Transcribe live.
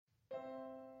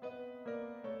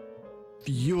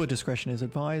Viewer discretion is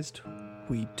advised.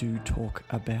 We do talk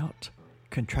about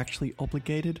contractually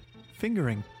obligated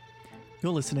fingering.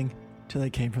 You're listening to They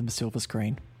Came From the Silver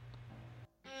Screen.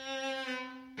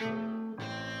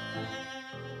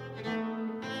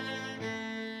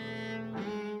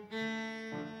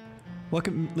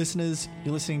 Welcome, listeners.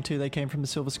 You're listening to They Came From the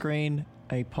Silver Screen,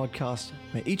 a podcast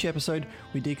where each episode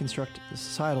we deconstruct the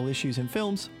societal issues in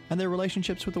films and their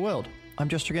relationships with the world. I'm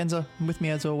Josh Tregenza, and with me,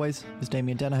 as always, is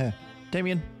Damien Danaher.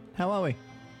 Damien, how are we?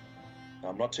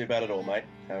 I'm not too bad at all, mate.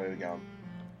 How are we going?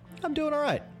 I'm doing all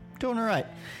right.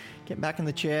 Getting back in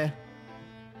the chair,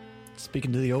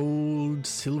 speaking to the old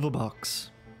silver box.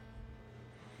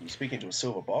 You speaking to a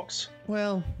silver box?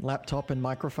 Well, laptop and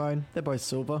microphone, they're both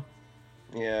silver.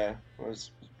 Yeah, it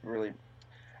was really...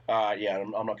 yeah,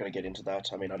 I'm not going to get into that.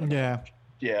 I mean, I don't know. Yeah.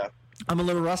 Yeah. I'm a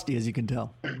little rusty, as you can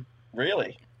tell.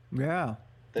 Really? Yeah.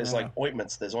 There's like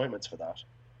ointments. There's ointments for that.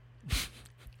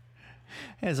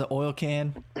 There's an oil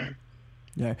can.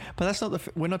 Yeah, but that's not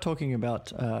we're not talking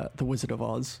about The Wizard of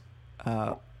Oz.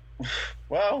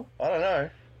 Well, I don't know.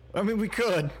 I mean, we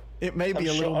could. It may be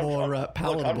a little more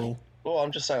palatable.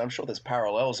 I'm just saying, I'm sure there's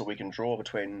parallels that we can draw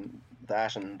between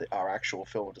that and our actual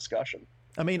film discussion.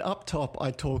 I mean, up top,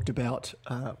 I talked about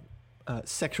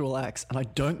sexual acts, and I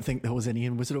don't think there was any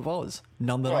in Wizard of Oz.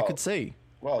 None that I could see.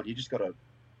 Well, you gotta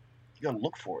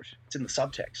look for it. It's in the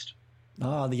subtext.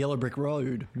 Ah, the yellow brick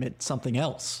road meant something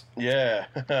else. Yeah,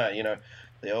 the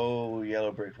old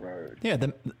yellow brick road. Yeah,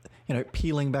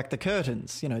 peeling back the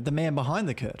curtains. The man behind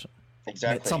the curtain.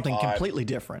 Exactly. Meant something completely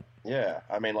different. Yeah,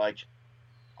 I mean, like,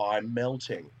 I'm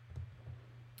melting.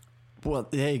 Well,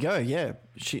 there you go. Yeah,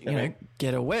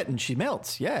 get her wet and she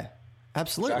melts. Yeah,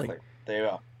 absolutely. Exactly. There you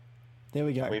are. There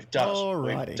we go. We've done it.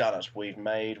 Alrighty. We've done it. We've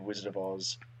made Wizard of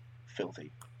Oz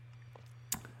filthy.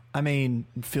 I mean,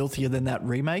 filthier than that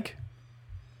remake?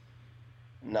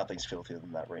 Nothing's filthier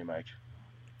than that remake.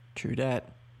 True that.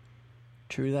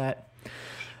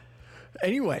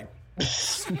 Anyway.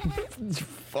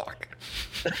 Fuck.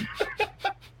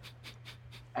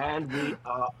 And we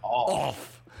are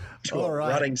off. To All a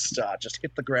right. running start. Just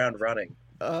hit the ground running.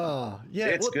 Oh, yeah.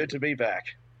 It's good to be back.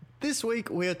 This week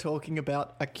we're talking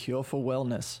about A Cure for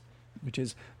Wellness, which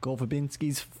is Gore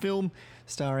Verbinski's film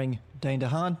starring Dane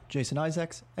DeHaan, Jason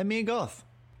Isaacs, and Mia Goth.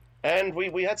 And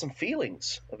we had some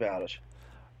feelings about it.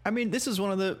 I mean, this is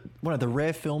one of the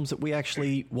rare films that we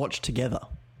actually watched together.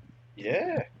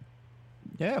 Yeah.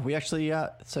 Yeah, we actually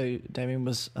so Damien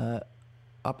was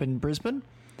up in Brisbane,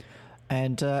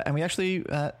 and we actually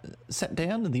sat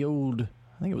down in the old,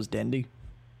 I think it was Dendy.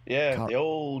 Yeah, the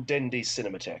old Dendy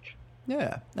Cinematheque.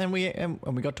 Yeah, and we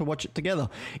got to watch it together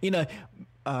in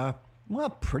a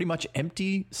pretty much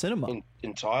empty cinema.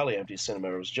 Entirely empty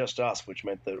cinema. It was just us, which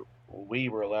meant that we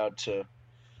were allowed to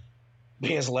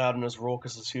be as loud and as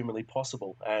raucous as humanly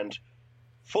possible and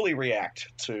fully react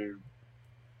to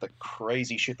the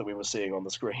crazy shit that we were seeing on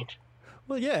the screen.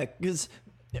 Well, yeah, because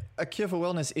A Cure for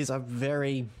Wellness is a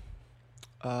very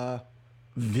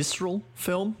visceral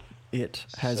film. It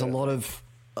has a lot of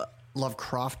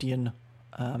Lovecraftian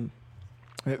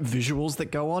visuals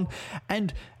that go on,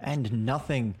 and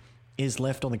nothing is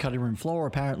left on the cutting room floor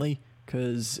apparently,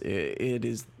 because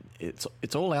it's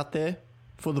all out there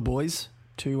for the boys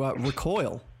to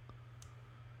recoil.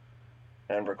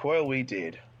 And recoil we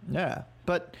did. Yeah,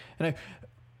 but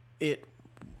it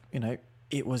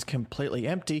was completely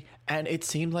empty, and it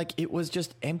seemed like it was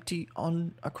just empty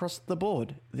on across the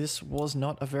board. This was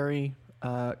not a very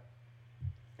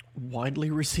widely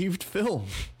received film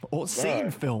or seen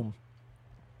film.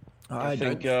 I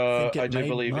do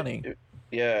believe money.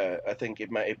 I think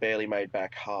it barely made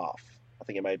back half. I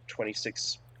think it made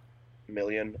 $26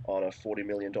 million on a $40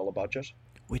 million budget,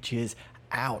 which is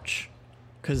ouch.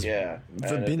 Because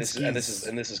Verbinski and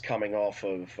this is coming off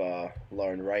of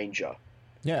Lone Ranger.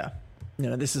 Yeah,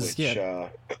 this is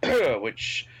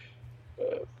which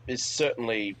is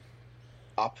certainly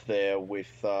up there with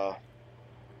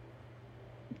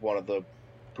one of the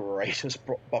greatest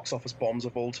box office bombs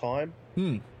of all time.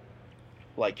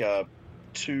 Like a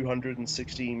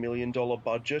 $260 million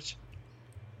budget.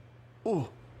 Ooh.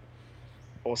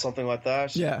 Or something like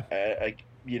that. Yeah. And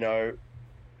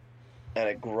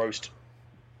it grossed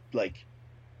like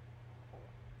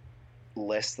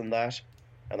less than that,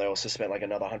 and they also spent like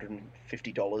another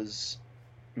 $150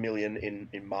 million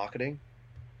in marketing,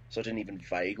 so it didn't even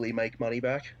vaguely make money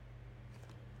back.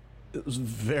 It was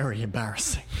very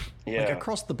embarrassing. Yeah, like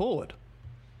across the board.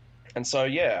 And so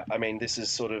I mean, this is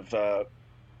sort of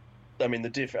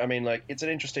it's an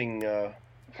interesting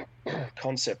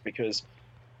concept, because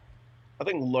I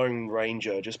think Lone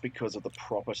Ranger, just because of the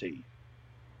property,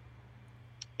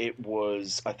 it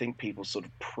was, I think people sort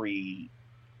of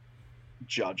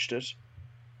judged it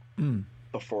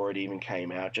before it even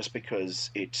came out, just because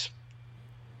it,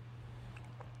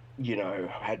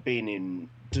 had been in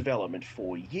development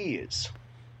for years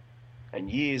and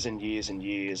years and years and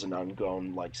years, and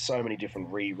undergone like so many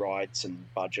different rewrites and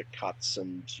budget cuts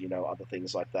and other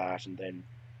things like that. And then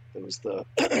there was the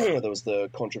there was the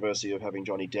controversy of having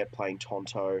Johnny Depp playing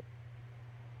Tonto,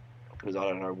 because I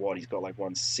don't know what, he's got like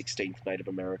 1/16 Native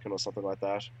American or something like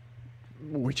that.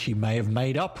 Which he may have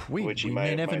made up. We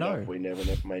may never know. We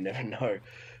may never know.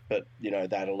 But,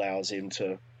 that allows him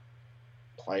to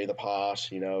play the part,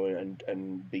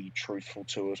 and be truthful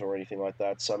to it or anything like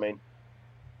that. So, I mean,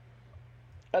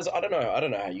 I don't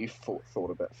know how you felt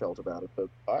about it, but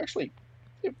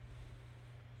it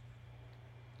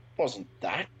wasn't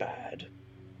that bad.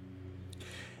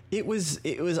 It was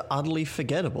utterly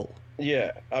forgettable.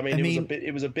 Yeah, I mean,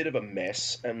 it was a bit of a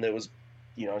mess, and there was,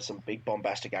 some big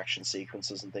bombastic action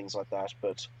sequences and things like that.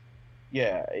 But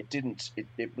yeah,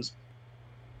 it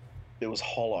was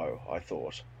hollow, I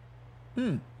thought.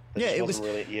 Yeah, it was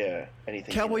really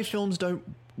anything. Cowboy films don't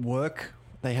work.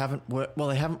 They haven't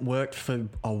worked for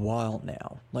a while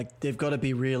now. Like, they've got to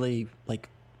be really like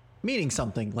meaning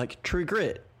something, like True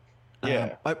Grit.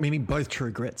 Yeah, I mean, both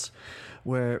True Grits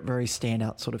were very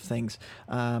standout sort of things.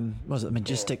 Was it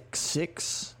Majestic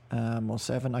 6 or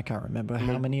 7? I can't remember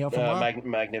how many of them are.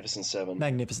 Magnificent 7.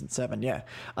 Magnificent 7, yeah.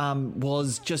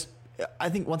 Was just, I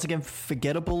think, once again,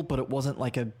 forgettable, but it wasn't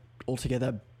like a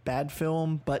altogether bad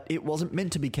film. But it wasn't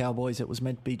meant to be cowboys. It was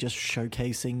meant to be just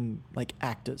showcasing like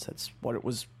actors. That's what it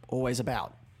was always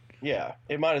about. Yeah,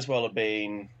 it might as well have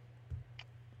been.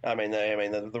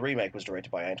 The remake was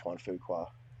directed by Antoine Fuqua,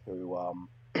 who,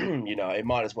 it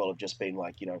might as well have just been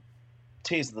like,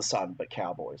 Tears of the Sun, but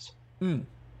cowboys.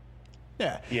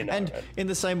 Yeah. And in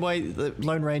the same way, the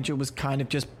Lone Ranger was kind of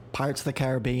just Pirates of the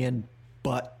Caribbean,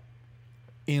 but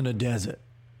in a desert.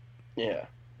 Yeah.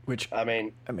 Which,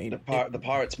 the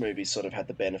Pirates movies sort of had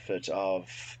the benefit of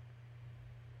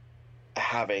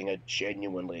having a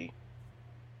genuinely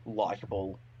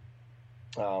likable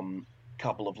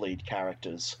couple of lead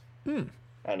characters and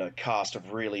a cast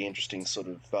of really interesting sort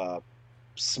of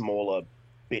smaller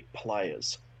bit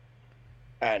players.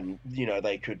 And,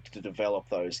 they could develop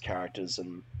those characters,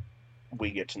 and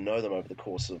we get to know them over the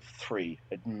course of 3,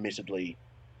 admittedly,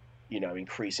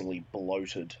 increasingly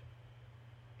bloated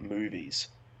movies.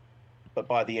 But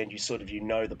by the end, you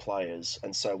know the players,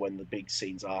 and so when the big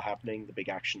scenes are happening, the big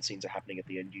action scenes are happening at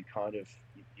the end, you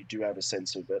do have a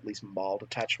sense of at least mild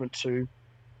attachment to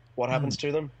what happens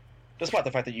to them. Despite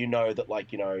the fact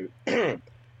that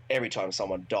every time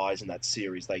someone dies in that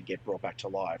series, they get brought back to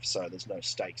life, so there's no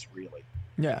stakes, really.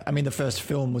 Yeah, I mean, the first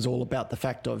film was all about the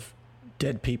fact of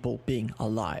dead people being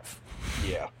alive.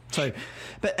 Yeah. So,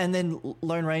 and then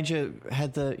Lone Ranger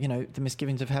had the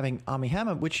misgivings of having Armie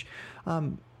Hammer, which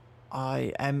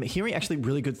I am hearing actually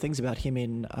really good things about him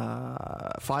in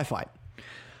Firefight.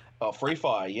 Oh, Free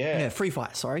Fire, yeah. Yeah, Free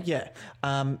Fire, sorry, yeah.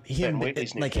 Him,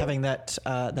 like, having that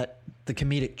the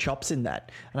comedic chops in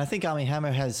that. And I think Armie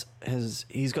Hammer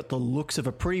he's got the looks of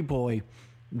a pretty boy,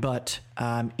 but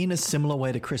in a similar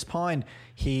way to Chris Pine,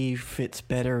 he fits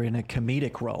better in a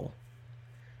comedic role.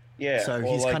 Yeah. So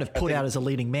he's kind of put out as a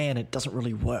leading man. It doesn't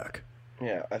really work.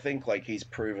 Yeah, I think he's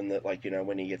proven that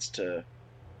when he gets to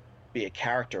be a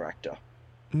character actor,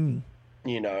 in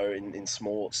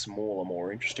smaller,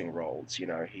 more interesting roles,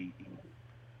 he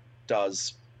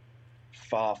does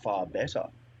far, far better.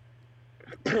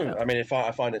 I mean,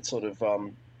 I find it sort of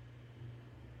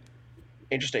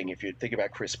interesting if you think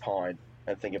about Chris Pine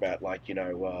and think about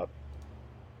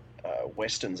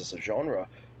westerns as a genre.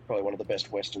 Probably one of the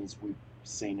best westerns we've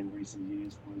seen in recent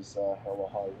years was Hell or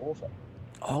High Water.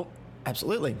 Oh,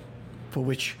 absolutely. For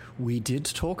which we did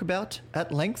talk about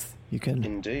at length. You can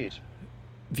indeed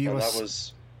view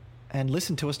us and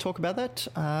listen to us talk about that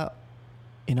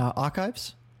in our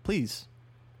archives. Please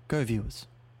go, viewers.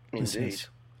 Indeed. Listeners,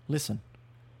 listen.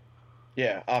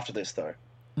 Yeah, after this though.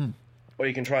 Or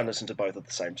you can try and listen to both at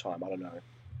the same time. I don't know.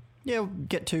 Yeah,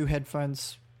 get 2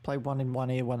 headphones, play one in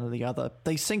one ear, one in the other.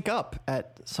 They sync up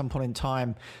at some point in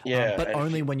time. Yeah, but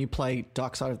only when you play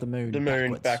Dark Side of the Moon. The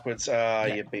Moon backwards.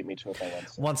 You beat me to it by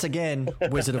once. Once again,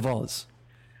 Wizard of Oz.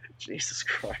 Jesus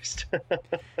Christ.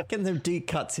 Getting them deep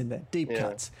cuts in there, deep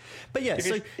cuts. But yeah,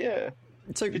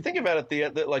 so if you think about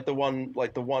it, the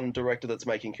one director that's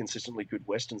making consistently good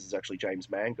westerns is actually James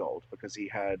Mangold, because he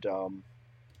had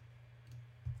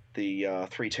the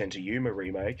 3:10 to Yuma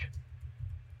remake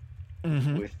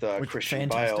with Christian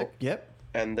Bale. Yep.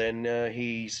 And then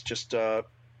he's just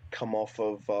come off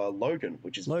of Logan,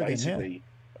 which is basically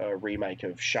a remake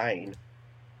of Shane,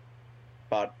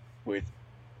 but with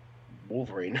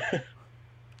Wolverine.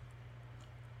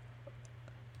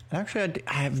 Actually,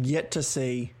 I have yet to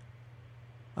see.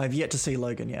 I've yet to see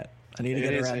Logan yet. I need to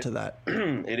get around to that.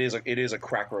 It is a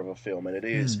cracker of a film, and it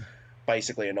is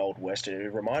basically an old western.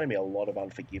 It reminded me a lot of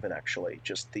Unforgiven, actually.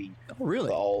 Just the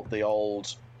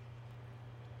old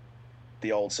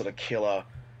sort of killer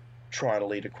trying to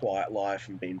lead a quiet life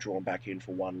and being drawn back in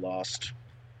for one last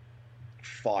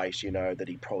fight, you know, that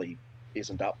he probably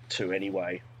isn't up to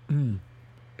anyway.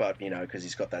 But, you know, because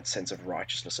he's got that sense of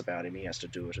righteousness about him, he has to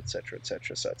do it, etc.,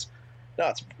 etc. So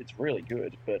it's really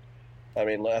good. But I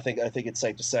mean, I think it's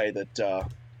safe to say that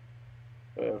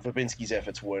Verbinski's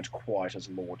efforts weren't quite as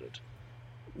lauded.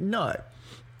 No,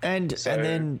 and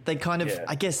then they kind of,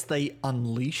 I guess, they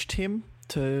unleashed him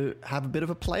to have a bit of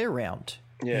a play around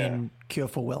in Cure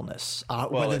for Wellness.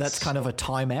 Whether that's kind of a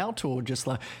timeout or just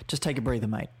take a breather,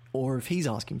 mate, or if he's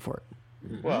asking for it.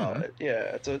 Well,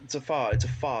 it's a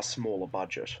far smaller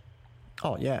budget.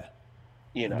 Oh yeah,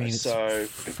 you know, I mean, so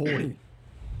 40.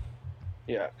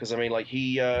 Yeah, because I mean, like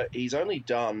he's only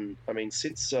done. I mean,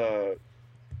 since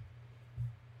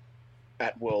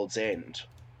At World's End,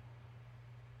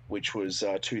 which was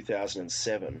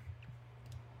 2007.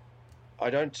 I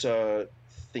don't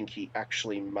think he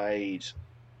actually made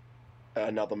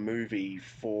another movie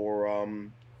for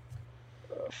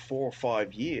 4 or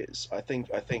 5 years. I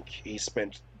think he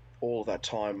spent all of that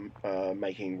time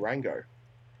making Rango.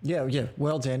 Yeah.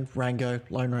 World's End, Rango,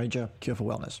 Lone Ranger, Cure for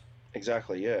Wellness.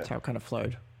 Exactly, yeah. That's how it kind of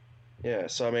flowed. Yeah,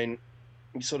 so I mean,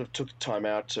 he sort of took time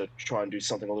out to try and do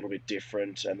something a little bit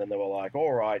different, and then they were like,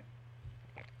 all right,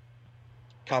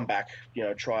 come back, you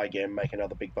know, try again, make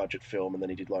another big budget film, and then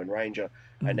he did Lone Ranger,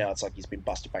 and now it's like he's been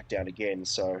busted back down again,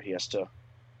 so he has to...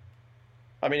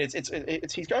 I mean,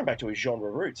 it's he's going back to his genre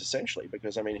roots, essentially,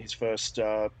 because, I mean, his first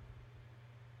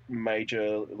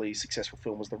majorly successful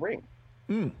film was The Ring.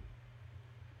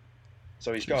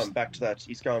 So he's going back to that.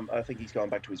 I think he's going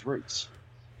back to his roots.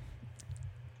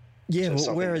 Yeah,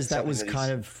 so whereas that was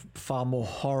kind of far more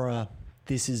horror,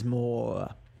 this is more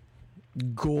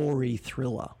gory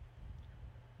thriller.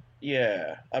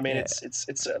 Yeah, I mean, it's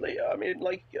certainly. I mean,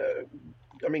 like,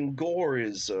 I mean, gore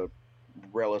is a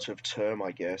relative term,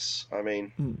 I guess. I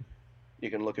mean,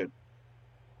 you can look at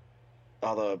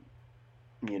other,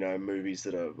 you know, movies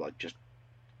that are like just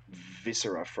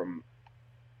viscera from,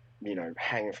 you know,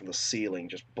 hanging from the ceiling,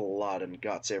 just blood and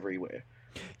guts everywhere.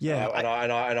 Yeah,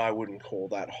 and I wouldn't call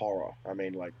that horror. I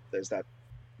mean, like, there's that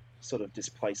sort of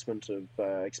displacement of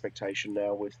expectation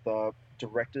now with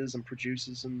directors and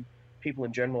producers and people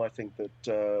in general. I think that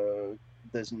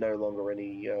there's no longer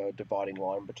any dividing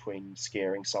line between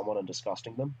scaring someone and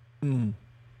disgusting them. And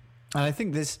I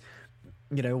think this,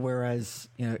 you know, whereas,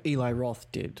 you know, Eli Roth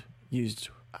used,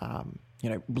 you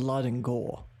know, blood and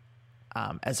gore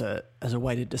as a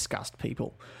way to disgust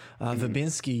people.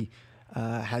 Verbinski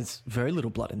has very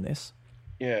little blood in this.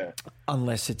 Yeah.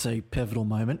 Unless it's a pivotal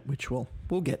moment, which we'll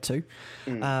get to.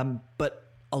 But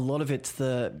a lot of it's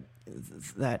that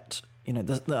you know,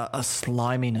 the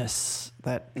sliminess,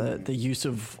 that the use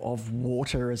of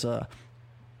water as a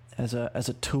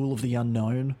tool of the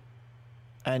unknown,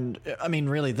 and I mean,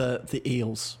 really the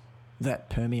eels that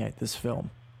permeate this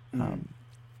film.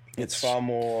 It's far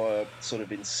more sort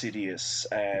of insidious,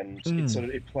 and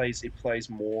it plays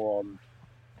more on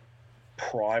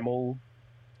primal,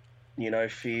 you know,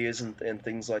 fears and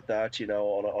things like that. You know,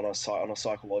 on a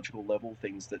psychological level,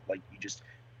 things that, like,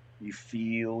 you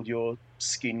feel your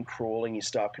skin crawling, you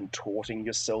start contorting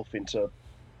yourself into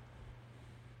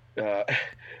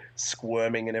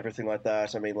squirming and everything like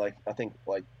that. I mean, like, I think,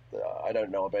 like, I don't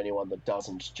know of anyone that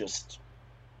doesn't just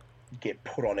get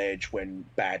put on edge when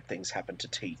bad things happen to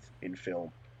teeth in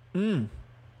film.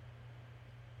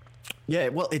 Yeah,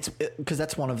 well, it's because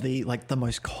that's one of the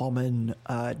most common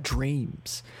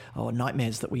dreams or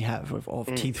nightmares that we have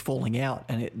of teeth falling out,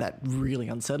 and that really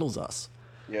unsettles us.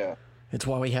 Yeah. It's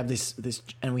why we have this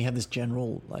and we have this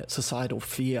general societal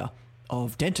fear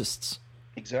of dentists.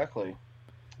 Exactly.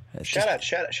 Shout out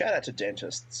to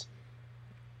dentists.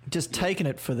 Just taking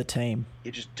it for the team.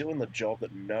 You're just doing the job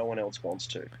that no one else wants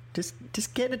to.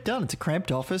 Just getting it done. It's a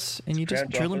cramped office, and you're just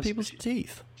drilling people's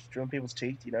teeth. Just drilling people's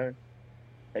teeth, you know.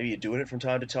 Maybe you're doing it from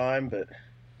time to time, but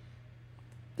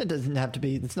it doesn't have to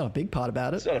be. It's not a big part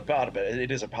about it. It's not a part of it.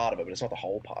 It is a part of it, but it's not the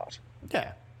whole part.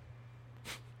 Yeah.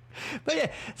 But yeah,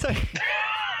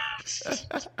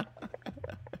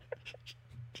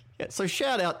 so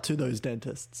shout out to those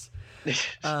dentists.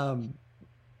 Yeah,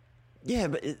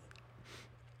 but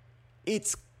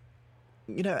it's,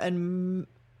 you know, and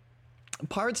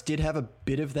Pirates did have a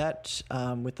bit of that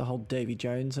with the whole Davy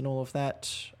Jones and all of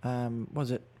that.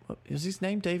 Was it is his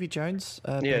name Davy Jones?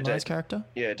 Yeah, Bill Nye's character.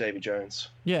 Yeah, Davy Jones.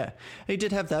 Yeah, he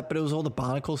did have that, but it was all the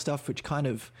barnacle stuff which kind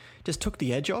of just took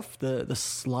the edge off the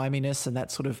sliminess and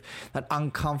that sort of that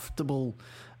uncomfortable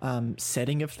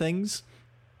setting of things.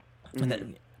 And that,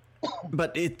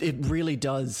 but it really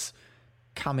does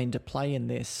come into play in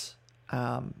this.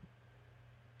 I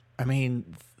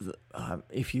mean,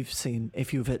 if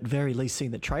you've at very least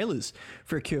seen the trailers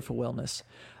for A Cure for Wellness,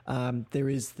 there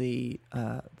is the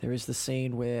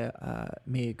scene where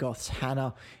Mia Goth's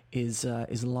Hannah is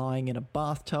lying in a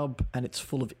bathtub and it's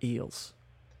full of eels.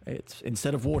 It's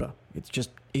instead of water, it's just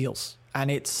eels,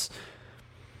 and it's.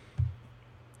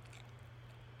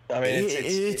 I mean,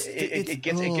 it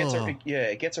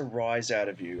gets a rise out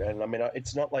of you, and I mean,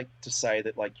 it's not like to say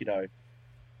that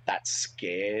that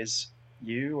scares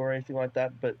you or anything like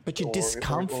that, but your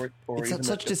discomfort. It's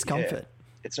such discomfort.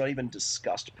 It's not even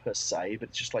disgust per se, but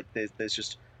it's just like there's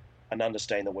just an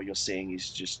understanding that what you're seeing is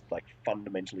just like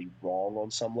fundamentally wrong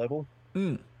on some level.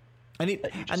 And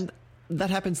that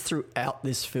happens throughout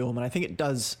this film, and I think it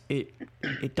does it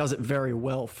very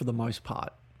well for the most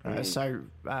part. So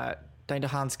Dane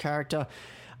DeHaan's character,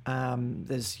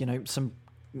 there's some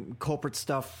corporate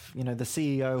stuff. The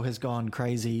CEO has gone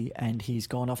crazy, and he's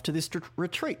gone off to this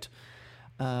retreat,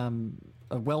 a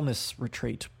wellness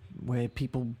retreat where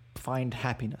people find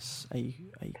happiness, a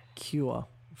cure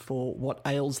for what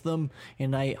ails them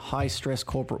in a high-stress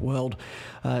corporate world.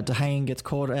 DeHaan gets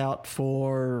caught out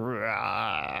for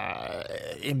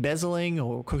embezzling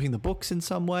or cooking the books in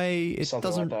some way. It Something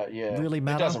doesn't like that, yeah. really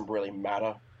matter. It doesn't really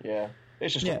matter, yeah.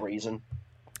 It's just a reason.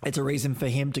 It's a reason for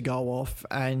him to go off,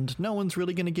 and no one's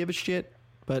really going to give a shit.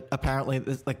 But apparently,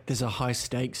 there's a high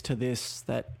stakes to this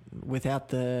that without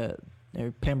the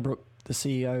Pembroke, the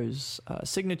CEO's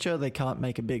signature, they can't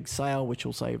make a big sale, which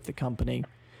will save the company.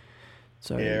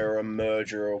 So or a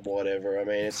merger or whatever. I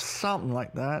mean, it's something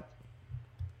like that.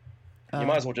 You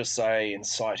might as well just say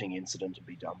inciting incident and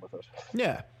be done with it.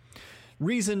 Yeah,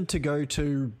 reason to go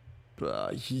to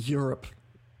Europe.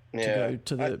 Yeah,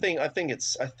 I think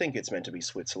it's meant to be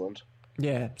Switzerland.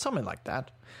 Yeah, something like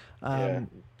that.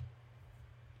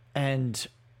 And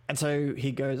so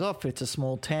he goes off. It's a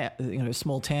small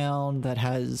town that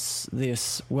has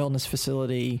this wellness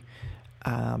facility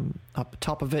up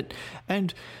top of it.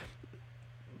 And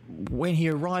when he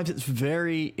arrives, it's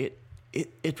very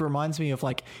it reminds me of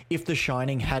like if The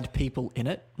Shining had people in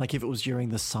it, like if it was during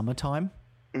the summertime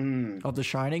of The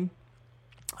Shining.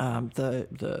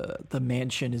 The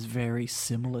mansion is very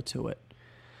similar to it,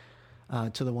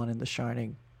 to the one in The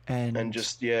Shining, and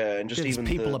just even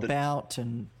people about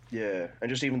and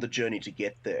just even the journey to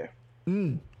get there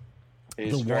is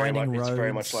the winding roads. It's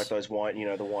very much like those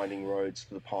the winding roads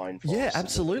to the pine forest. Yeah,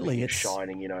 absolutely. It's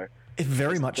Shining. It's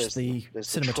very much the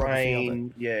cinematography of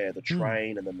it. Yeah, the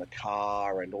train and then the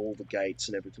car and all the gates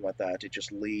and everything like that. It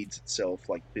just leads itself,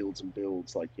 like builds and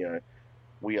builds. Like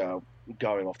we are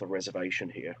going off the reservation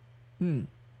here.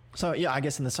 So yeah, I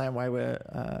guess in the same way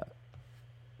where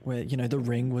The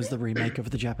Ring was the remake of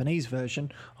the Japanese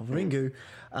version of Ringu,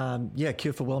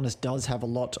 Cure for Wellness does have a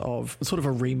lot of sort of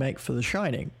a remake for The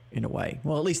Shining in a way.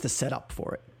 Well, at least the setup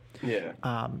for it.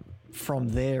 Yeah. From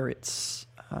there, it's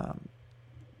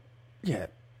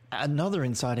another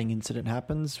inciting incident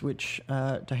happens, which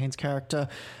DeHaan's character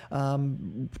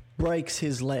breaks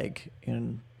his leg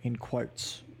in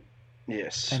quotes.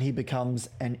 Yes. And he becomes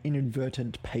an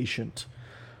inadvertent patient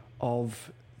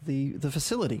of the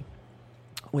facility,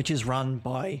 which is run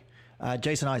by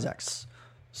Jason Isaacs.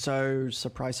 So,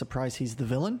 surprise, surprise, he's the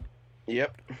villain.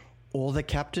 Yep. Or the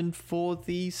captain for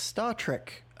the Star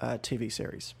Trek TV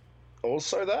series.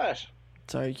 Also that.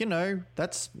 So,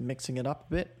 that's mixing it up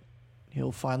a bit.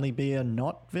 He'll finally be a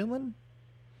not villain.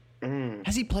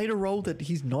 Has he played a role that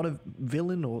he's not a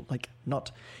villain or like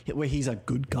not where he's a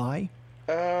good guy?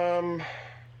 He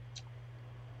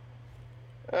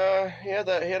had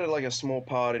like a small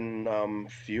part in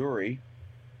Fury.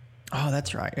 Oh,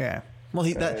 that's right. Yeah. Well,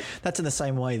 that's in the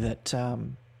same way that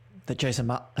that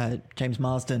James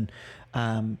Marsden,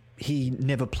 he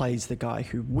never plays the guy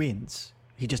who wins.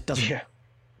 He just doesn't. Yeah.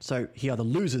 So he either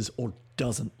loses or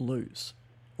doesn't lose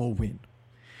or win.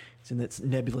 It's in that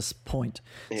nebulous point.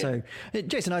 Yeah. So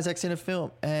Jason Isaacs in a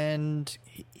film, and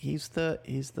he's the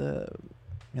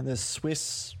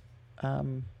Swiss.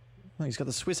 He's got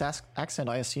the Swiss accent,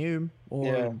 I assume,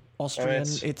 or Austrian.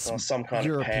 It's some kind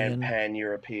European. of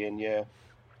pan-European. Yeah.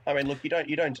 I mean, look, you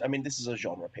don't. I mean, this is a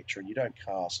genre picture, and you don't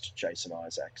cast Jason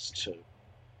Isaacs to,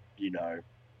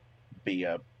 be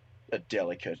a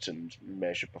delicate and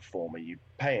measured performer. You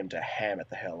pay him to ham it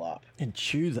the hell up and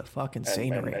chew the fucking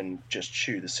scenery and just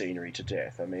chew the scenery to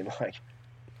death. I mean, like,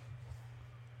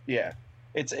 yeah.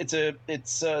 It's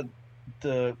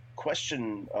the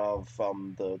question of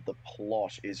the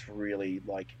plot is really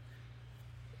like,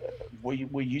 were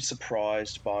you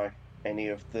surprised by any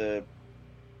of the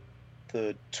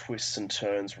twists and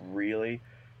turns, really?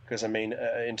 Because I mean,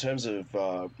 in terms of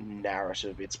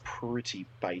narrative, it's pretty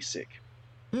basic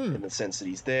Hmm. in the sense that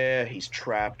he's there, he's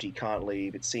trapped, he can't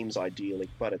leave. It seems idyllic,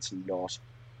 but it's not.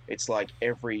 It's like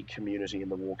every community in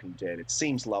The Walking Dead. It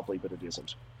seems lovely, but it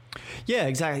isn't. Yeah,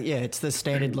 exactly. Yeah, it's the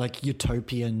standard like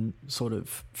utopian sort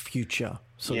of future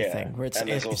sort of Yeah, thing where and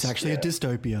there's it's also actually a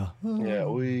dystopia. yeah,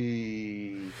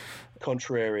 we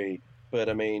contrary, but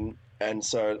I mean, and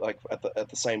so like at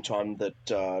the same time that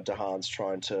Dahan's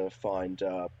trying to find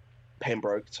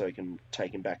Pembroke so he can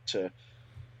take him back to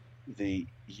the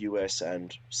US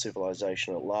and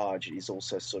civilization at large, he's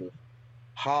also sort of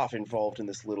half involved in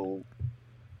this little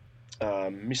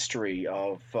mystery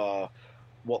of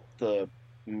what the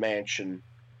mansion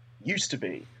used to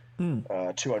be.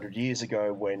 Mm. 200 years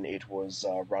ago, when it was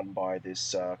run by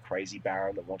this crazy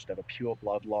baron that wanted to have a pure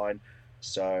bloodline,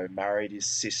 so married his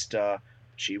sister.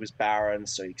 She was barren,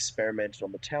 so he experimented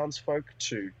on the townsfolk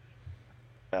to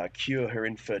cure her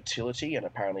infertility, and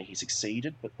apparently he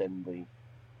succeeded. But then the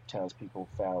townspeople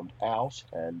found out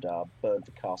and burned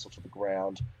the castle to the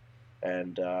ground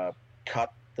and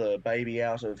cut the baby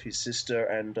out of his sister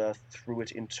and threw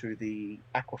it into the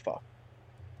aquifer,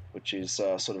 which is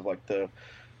sort of like the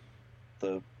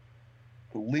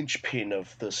linchpin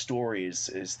of the story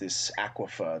is this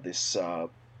aquifer, this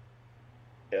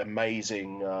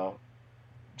amazing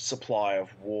supply of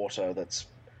water that's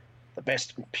the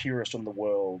best and purest in the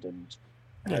world and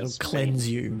It'll has cleanse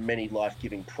many, you. many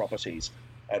life-giving properties.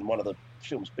 And one of the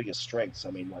film's biggest strengths,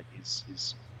 I mean, like,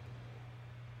 is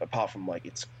apart from like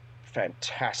its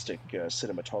fantastic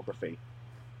cinematography,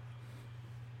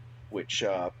 which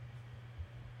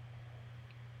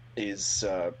is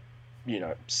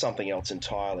something else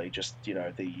entirely. Just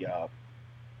the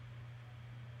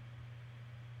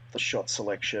shot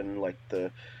selection, like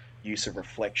the use of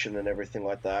reflection and everything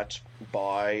like that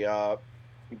by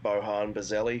Bohan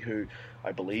Bazelli, who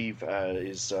I believe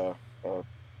is a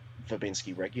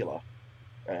Verbinski regular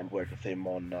and worked with him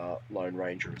on Lone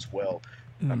Ranger as well.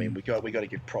 I mean, we got to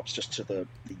give props just to the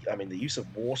use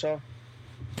of water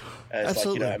as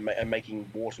Absolutely. and making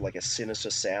water like a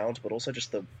sinister sound, but also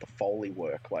just the Foley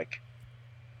work, like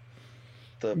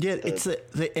it's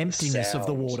the emptiness of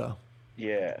the sound. water.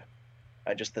 Yeah,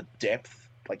 and just the depth,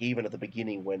 like even at the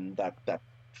beginning when that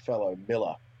fellow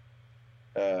Miller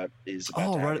is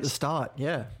about Right at the start,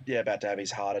 about to have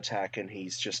his heart attack, and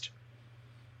he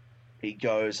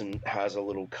goes and has a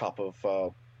little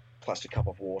plastic cup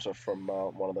of water from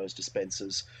one of those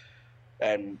dispensers,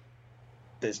 and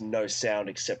there's no sound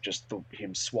except just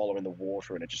him swallowing the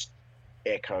water, and it just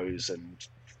echoes and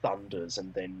thunders,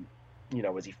 and then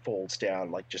as he falls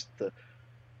down, like just the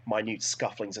minute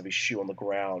scufflings of his shoe on the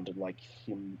ground, and like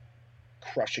him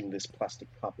crushing this plastic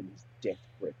cup in his death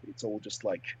grip. It's all just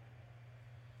like,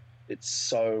 it's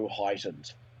so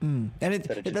heightened. And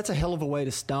that's a hell of a way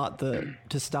to start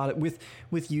it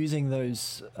with using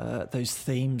those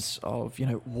themes of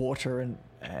water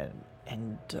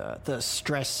and the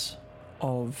stress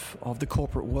of the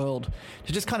corporate world,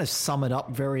 to just kind of sum it up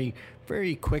very,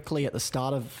 very quickly at the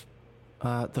start of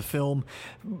the film.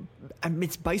 And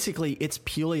it's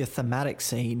purely a thematic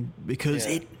scene because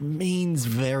it means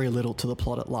very little to the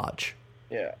plot at large.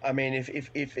 Yeah, I mean,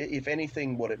 if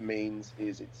anything, what it means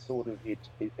is it's sort of it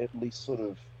at least sort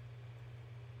of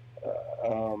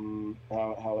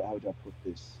how would I put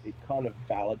this? It kind of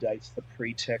validates the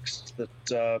pretext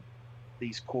that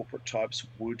these corporate types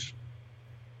would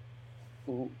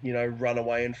run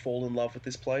away and fall in love with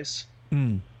this place.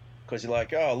 Because you're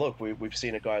like, oh look, we've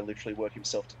seen a guy literally work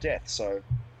himself to death, so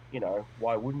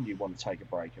why wouldn't you want to take a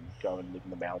break and go and live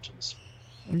in the mountains?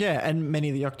 Yeah, and many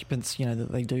of the occupants,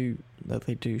 that they do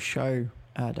show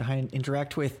to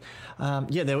interact with,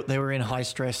 they were in high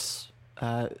stress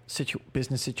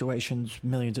business situations,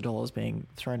 millions of dollars being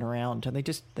thrown around, and they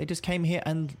just came here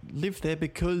and lived there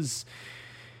because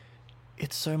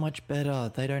it's so much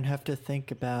better. They don't have to think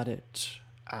about it,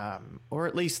 or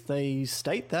at least they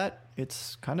state that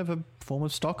it's kind of a form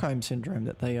of Stockholm syndrome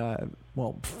that they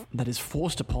that is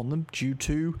forced upon them due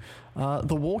to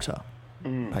the water,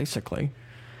 basically.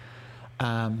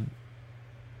 But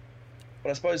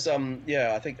I suppose, I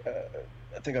think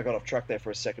I got off track there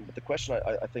for a second. But the question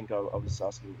I think I was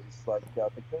asking is like,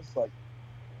 because like,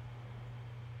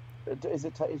 does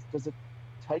it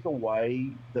take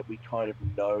away that we kind of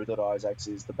know that Isaacs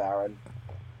is the Baron,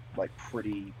 like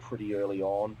pretty early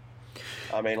on?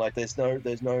 I mean, like, there's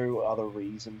no other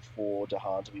reason for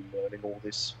Dahan to be learning all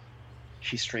this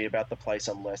history about the place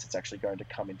unless it's actually going to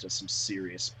come into some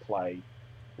serious play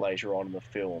later on in the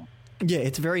film. Yeah,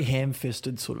 it's very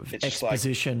ham-fisted sort of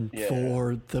exposition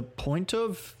for the point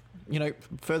of,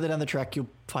 further down the track you'll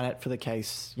find out for the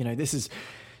case. This is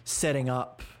setting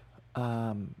up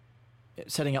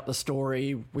the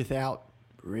story without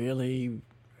really,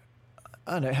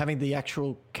 I don't know, having the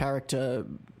actual character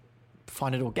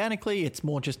find it organically. It's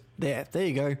more just there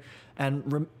you go.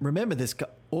 And remember this,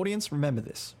 audience, remember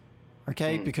this,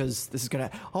 okay? Because this is going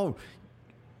to,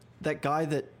 that guy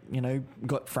that,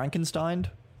 got Frankensteined,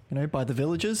 by the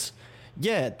villagers.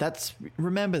 Yeah,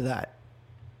 remember that.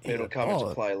 It'll come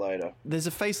into play later. There's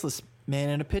a faceless man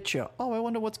in a picture. Oh, I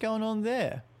wonder what's going on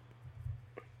there.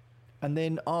 And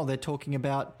then, they're talking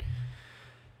about,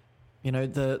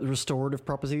 the restorative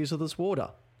properties of this water.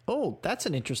 Oh, that's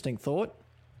an interesting thought.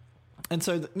 And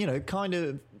so, kind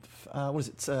of,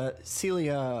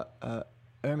 Celia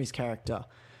Ermey's character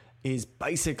is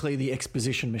basically the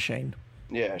exposition machine.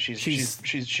 Yeah,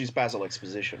 she's Basil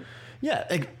Exposition. Yeah,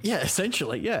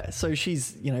 essentially, yeah. So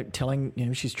she's,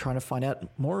 telling, she's trying to find out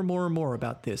more and more and more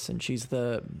about this, and she's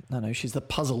the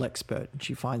puzzle expert. And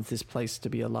she finds this place to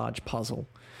be a large puzzle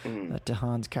that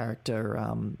DeHaan's character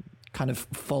kind of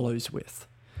follows with.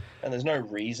 And there's no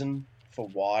reason for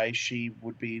why she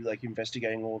would be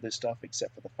investigating all this stuff,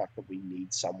 except for the fact that we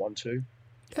need someone to.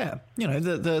 Yeah,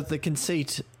 the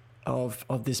conceit of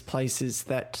this place is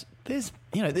that there's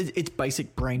it's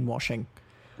basic brainwashing.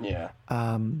 Yeah.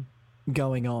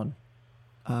 Going on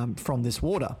from this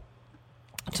water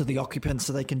to the occupants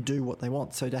so they can do what they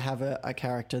want. So to have a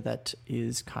character that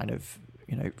is kind of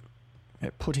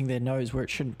putting their nose where it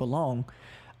shouldn't belong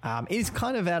is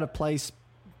kind of out of place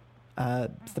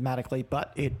thematically,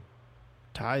 but it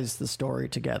ties the story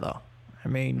together. I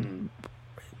mean,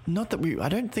 not that I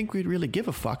don't think we'd really give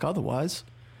a fuck otherwise.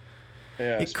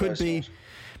 Yeah, it could be,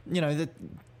 that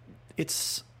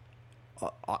it's.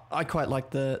 I quite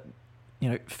like the,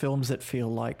 films that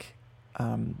feel like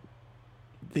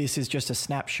this is just a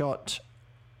snapshot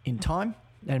in time,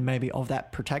 and maybe of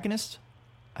that protagonist,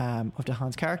 of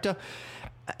DeHaan's character,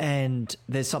 and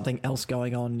there's something else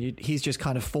going on. He's just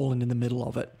kind of fallen in the middle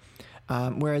of it,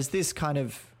 whereas this kind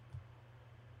of,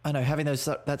 I know, having that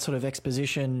sort of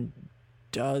exposition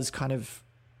does kind of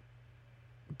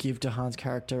give DeHaan's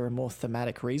character a more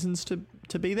thematic reasons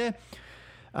to be there,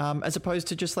 as opposed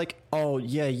to just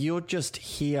you're just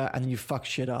here and you fuck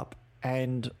shit up,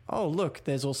 and look,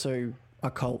 there's also a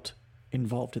cult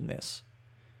involved in this.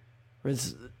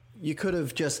 Whereas you could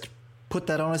have just put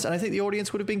that on us, and I think the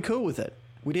audience would have been cool with it.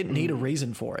 We didn't need a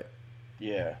reason for it.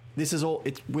 Yeah. This is all.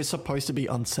 We're supposed to be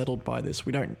unsettled by this.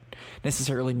 We don't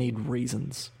necessarily need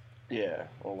reasons. Yeah,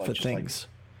 or for things.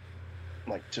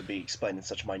 To be explained in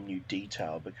such minute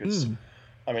detail, because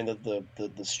I mean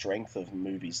the strength of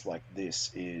movies like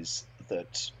this is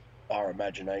that our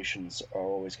imaginations are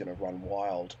always going to run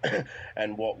wild,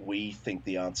 and what we think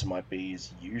the answer might be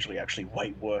is usually actually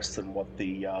way worse than what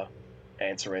the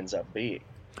answer ends up being.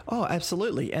 Oh,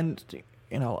 absolutely. And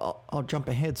I'll jump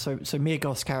ahead. So Mia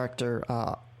Goth's character,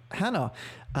 Hannah,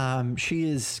 she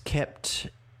is kept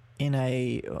in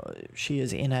a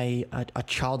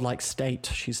childlike state.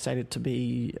 She's stated to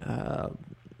be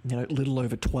little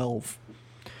over 12,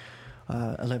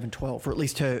 11, 12, or at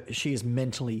least she is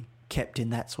mentally kept in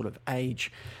that sort of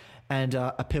age. And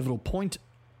a pivotal point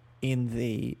in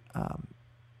the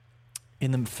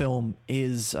film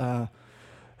is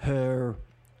her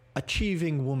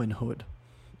achieving womanhood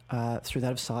through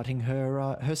that of starting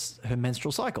her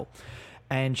menstrual cycle,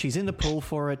 and she's in the pool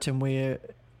for it, and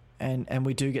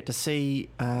we do get to see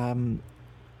the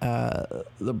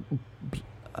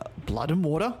blood and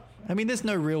water. I mean, there's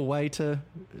no real way to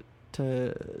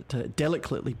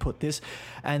delicately put this,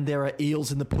 and there are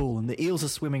eels in the pool, and the eels are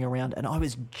swimming around, and I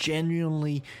was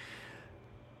genuinely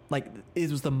it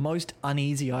was the most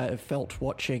uneasy I have felt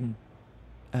watching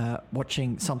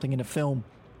something in a film,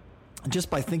 just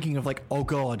by thinking of oh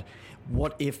God,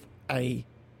 what if a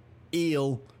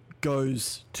eel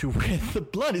goes to where the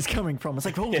blood is coming from? It's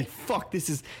holy fuck, this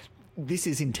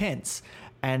is intense,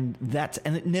 and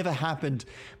it never happened,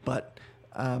 but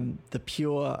it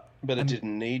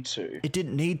didn't need to. It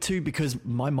didn't need to, because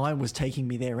my mind was taking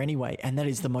me there anyway, and that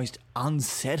is the most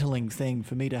unsettling thing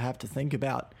for me to have to think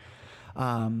about,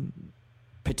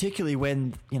 particularly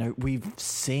when we've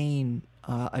seen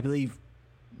I believe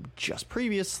just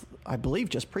previously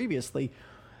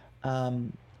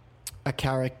a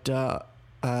character,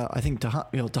 I think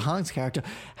DeHaan's character,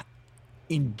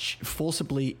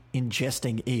 forcibly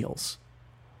ingesting eels.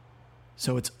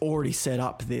 So it's already set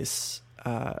up this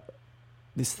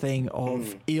thing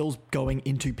of eels going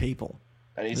into people.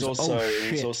 And he's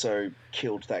also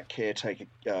killed that caretaker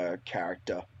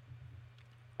character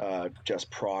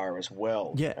just prior as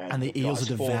well. Yeah, and the eels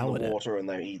are devoured the water, and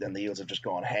the eels have just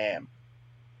gone ham,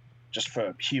 just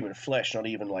for human flesh, not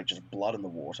even like just blood in the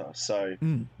water. So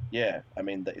yeah, I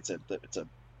mean, it's a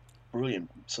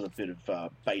brilliant sort of bit of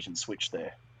bait and switch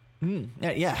there.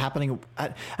 Yeah, happening,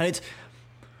 and it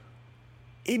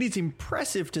is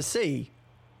impressive to see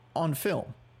on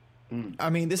film. I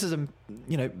mean, this is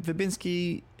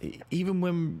Verbinski, even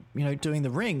when, doing The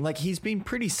Ring, like, he's been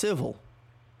pretty civil.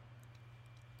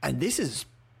 And this is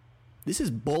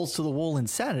balls to the wall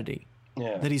insanity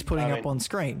that he's putting up on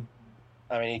screen.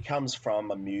 I mean, he comes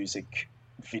from a music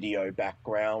video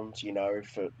background,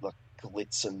 for like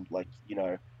glitz and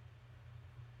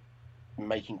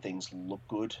making things look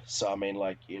good. So, I mean,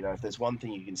 if there's one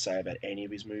thing you can say about any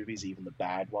of his movies, even the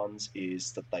bad ones,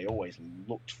 is that they always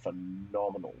looked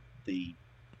phenomenal. The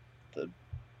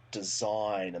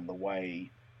design and the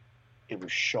way it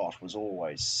was shot was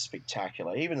always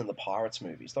spectacular. Even in the Pirates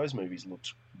movies, those movies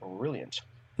looked brilliant.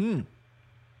 Oh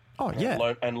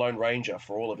yeah, and Lone Ranger,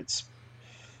 for all of its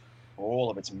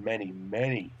many,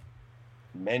 many,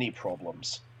 many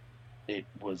problems, it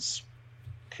was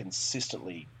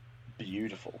consistently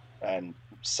beautiful. And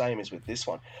same as with this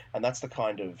one. And that's the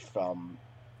kind of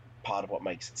part of what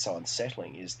makes it so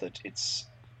unsettling, is that it's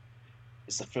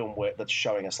the film that's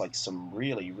showing us like some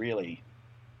really, really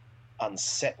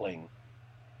unsettling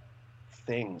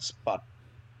things, but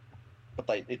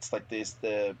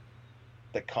they're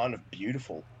kind of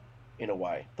beautiful in a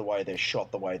way, the way they're shot,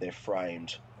 the way they're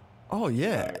framed. Oh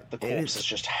yeah, the corpse is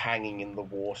just hanging in the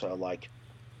water, like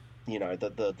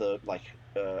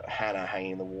Hannah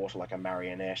hanging in the water like a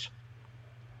marionette,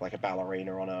 like a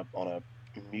ballerina on a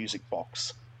music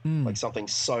box, like something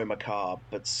so macabre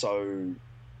but so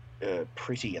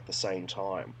pretty at the same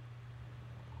time.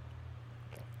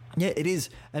 Yeah, it is.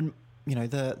 And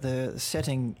the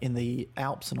setting in the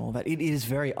Alps and all that, it is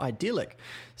very idyllic.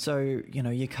 So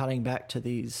you're cutting back to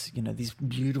these these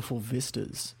beautiful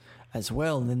vistas as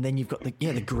well, and then you've got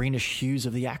the greenish hues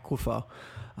of the aquifer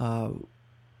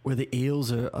where the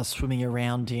eels are swimming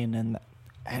around in, and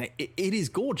it is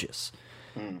gorgeous.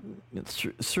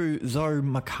 Through though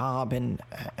macabre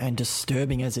and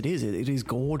disturbing as it is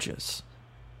gorgeous.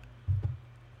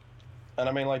 And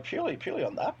I mean, like, purely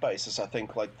on that basis, I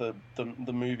think like the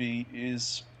movie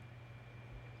is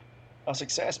a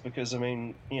success, because I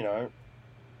mean,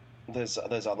 there's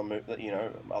other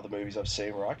movies I've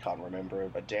seen where I can't remember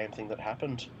a damn thing that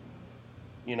happened,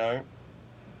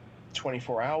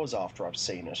 24 hours after I've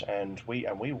seen it, and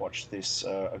we watched this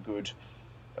a good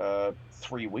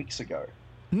 3 weeks ago,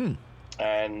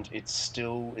 and it's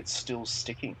still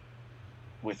sticking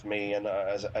with me, and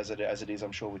as it is,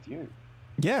 I'm sure, with you.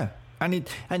 Yeah.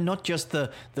 And not just the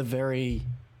very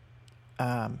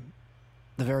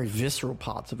visceral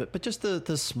parts of it, but just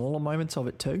the smaller moments of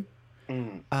it too.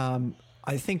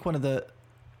 I think when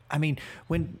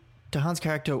Dahan's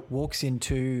character walks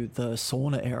into the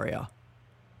sauna area,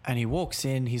 and he walks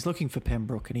in, he's looking for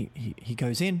Pembroke, and he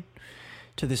goes in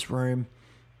to this room,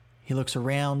 he looks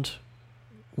around,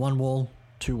 1 wall,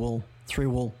 2 wall, 3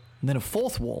 wall, and then a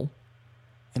 4th wall,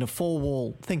 in a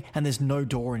 4-wall thing, and there's no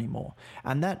door anymore.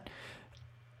 And that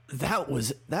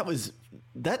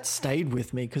stayed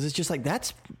with me, because it's just like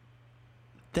that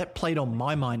played on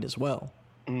my mind as well.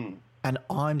 And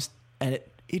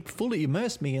it fully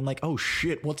immersed me in like, oh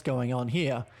shit, what's going on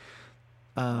here?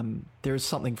 There is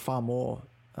something far more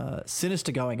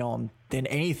sinister going on than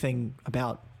anything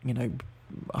about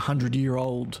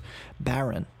 100-year-old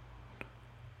Baron.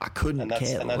 I couldn't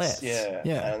care less.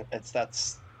 Yeah. And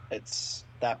it's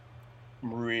that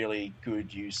really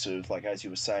good use of, like, as you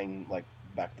were saying, like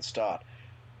back at the start,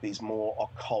 these more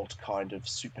occult kind of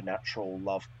supernatural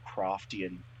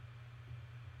Lovecraftian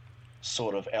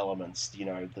sort of elements,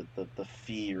 the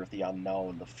fear of the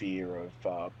unknown, the fear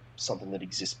of something that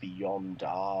exists beyond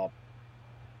our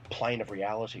plane of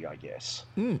reality, I guess.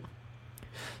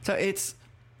 So it's,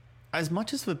 as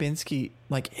much as Verbinski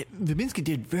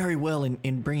did very well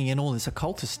in bringing in all this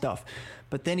occultist stuff,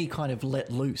 but then he kind of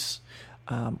let loose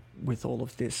with all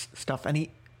of this stuff, and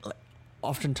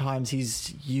oftentimes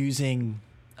he's using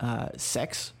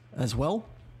sex as well,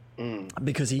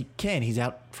 because he's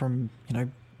out from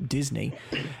Disney,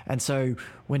 and so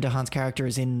when Dahan's character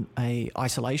is in a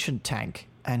isolation tank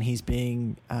and he's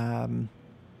being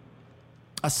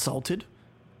assaulted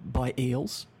by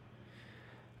eels,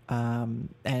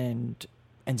 and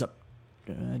ends up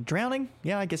drowning.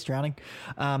 Yeah, I guess drowning.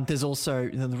 There's also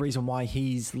the reason why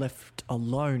he's left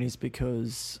alone is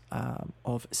because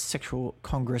of sexual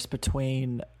congress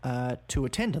between 2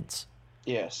 attendants.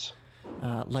 Yes.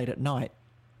 late at night.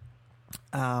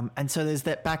 And so there's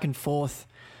that back and forth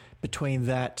between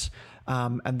that,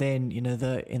 and then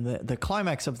in the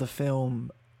climax of the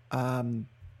film,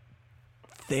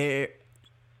 there,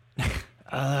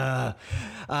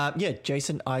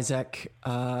 Jason Isaac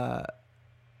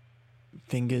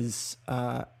fingers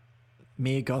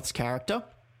Mia Goth's character.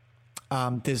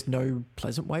 There's no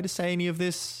pleasant way to say any of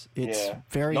this. It's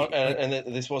very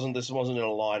this wasn't in a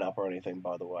lineup or anything,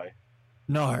 by the way.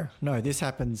 No, this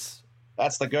happens.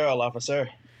 That's the girl, officer.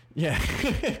 Yeah.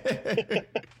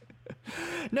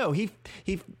 No, he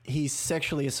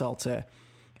sexually assaults her,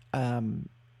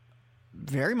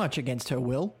 very much against her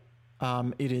will.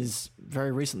 It is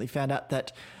very recently found out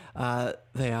that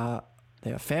they are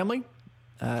family.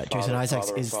 Jason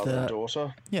Isaacs is father and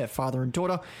daughter. Yeah, father and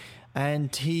daughter,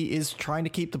 and he is trying to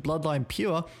keep the bloodline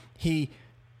pure. He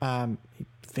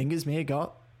fingers Mia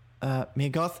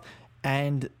Goth,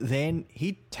 and then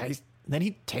he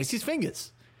tastes his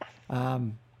fingers.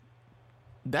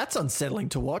 That's unsettling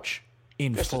to watch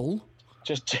in full.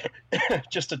 Just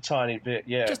a tiny bit,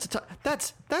 yeah.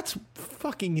 That's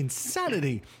fucking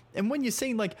insanity. And when you're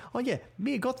seeing like, oh yeah,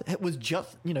 Mia Goth was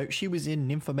just, she was in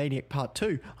Nymphomaniac Part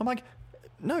 2. I'm like,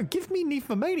 no, give me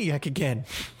Nymphomaniac again.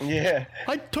 Yeah.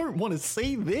 I don't want to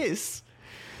see this.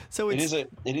 So it is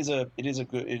an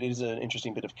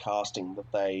interesting bit of casting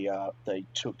that they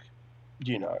took.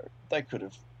 They could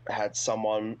have had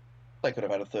someone. They could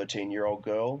have had a 13-year-old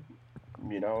girl,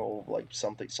 or like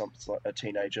something like a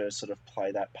teenager sort of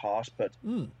play that part. But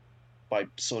by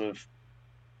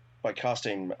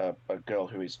casting a girl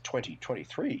who is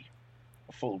 23,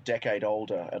 a full decade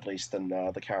older at least than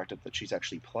the character that she's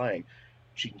actually playing,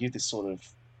 she can give this sort of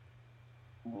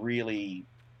really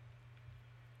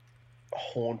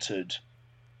haunted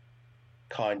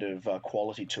kind of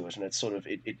quality to it, and it's sort of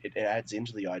it adds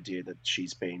into the idea that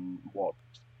she's been a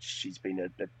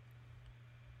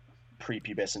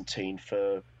prepubescent teen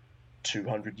for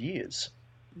 200 years.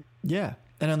 Yeah,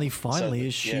 and only finally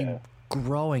is she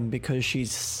growing because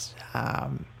she's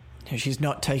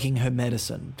not taking her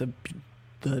medicine.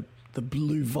 The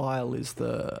blue vial is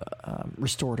the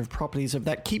restorative properties of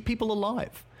that keep people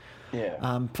alive.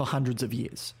 Yeah. For hundreds of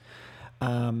years.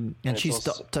 And she's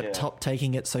stopped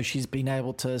taking it, so she's been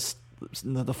able to.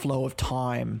 The flow of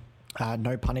time,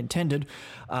 no pun intended,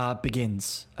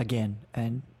 begins again,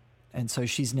 and so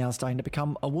she's now starting to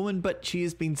become a woman, but she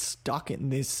has been stuck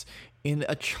in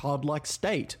a childlike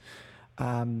state.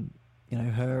 Her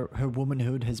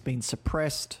womanhood has been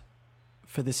suppressed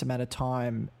for this amount of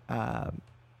time,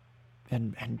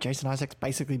 and Jason Isaacs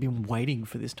basically been waiting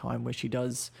for this time where she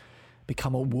does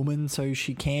become a woman, so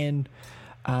she can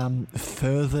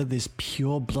further this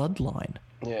pure bloodline.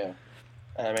 Yeah,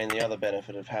 I mean the other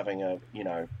benefit of having an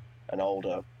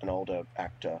older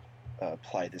actor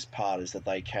play this part is that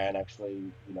they can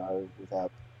actually,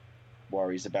 without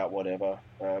worries about whatever,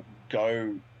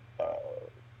 go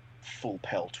full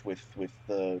pelt with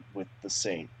the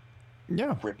scene.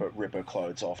 Yeah, rip her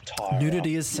clothes off, tie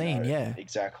nudity up, is seen. Yeah,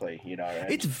 exactly. And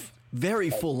it's very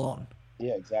full on.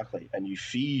 Yeah, exactly, and you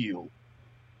feel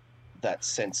that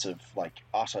sense of like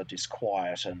utter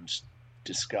disquiet and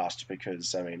disgust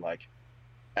because I mean, like,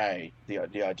 the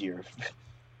idea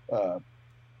of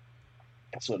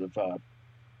sort of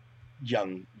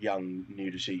young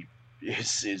nudity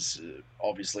is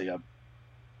obviously a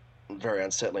very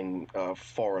unsettling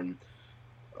foreign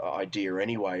idea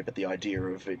anyway, but the idea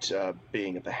of it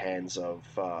being at the hands of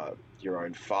your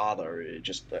own father,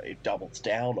 it doubles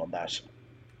down on that.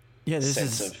 Yeah, this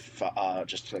sense is of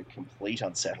just a complete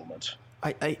unsettlement.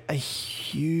 A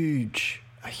huge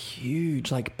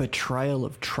like betrayal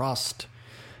of trust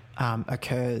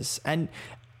occurs, and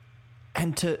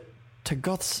to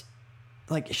Goth's,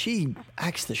 like, she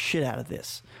acts the shit out of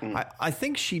this. I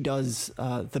think she does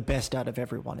the best out of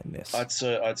everyone in this. I'd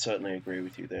certainly agree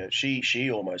with you there.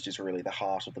 She almost is really the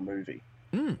heart of the movie.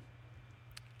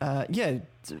 Yeah,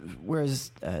 whereas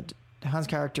Han's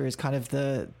character is kind of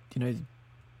the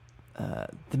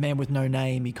man with no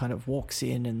name. He kind of walks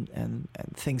in and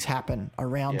things happen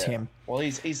around him. Well,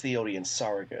 he's the audience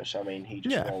surrogate. I mean, he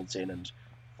just rolls in and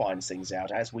finds things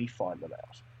out as we find them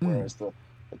out. Whereas the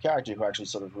character who actually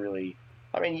sort of really,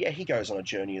 I mean, yeah, he goes on a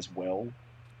journey as well.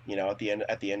 At the end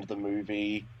of the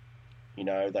movie,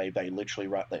 they literally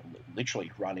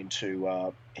run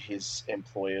into his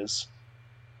employers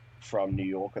from New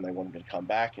York, and they want him to come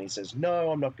back, and he says,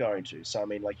 "No, I'm not going to." So I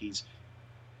mean, like, he's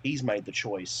made the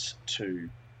choice to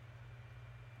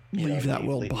leave that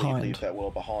world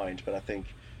behind. But I think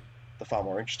the far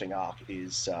more interesting arc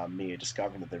is Mia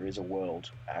discovering that there is a world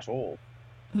at all.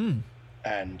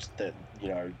 and that,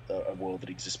 a world that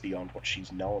exists beyond what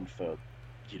she's known for,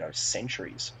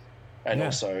 centuries, and Yeah.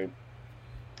 also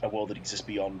a world that exists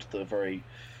beyond the very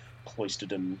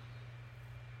cloistered and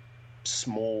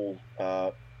small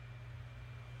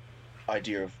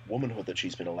idea of womanhood that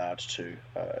she's been allowed to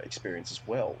experience as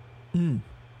well.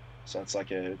 So it's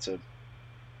like it's a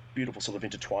beautiful sort of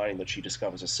intertwining that she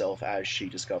discovers herself as she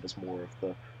discovers more of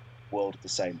the world at the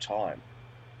same time.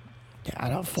 Yeah,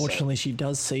 and unfortunately, she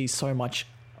does see so much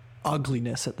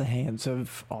ugliness at the hands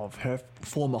of her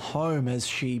former home as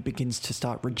she begins to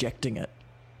start rejecting it.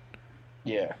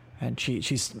 Yeah, and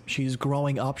she's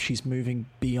growing up. She's moving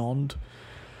beyond.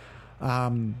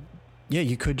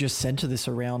 You could just center this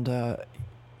around a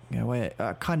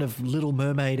kind of Little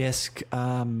Mermaid-esque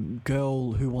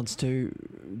girl who wants to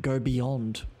go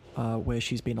beyond where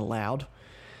she's been allowed,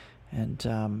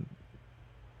 and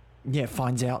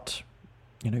finds out.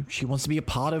 She wants to be a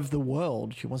part of the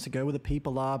world. She wants to go where the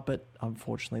people are, but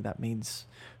unfortunately that means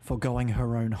foregoing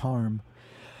her own home.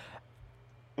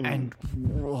 And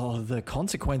the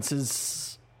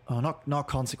consequences... not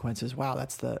consequences. Wow,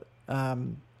 that's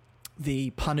the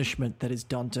punishment that is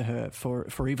done to her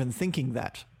for even thinking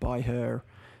that by her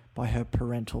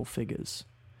parental figures.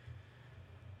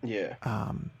 Yeah.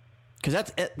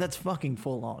 Because that's fucking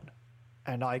full on.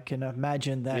 And I can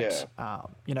imagine that,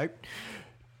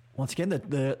 once again,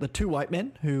 the two white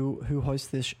men who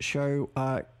host this show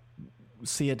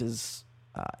see it as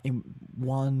in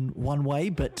one way,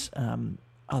 but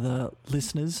other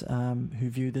listeners who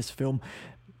view this film,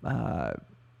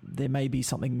 there may be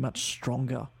something much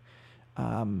stronger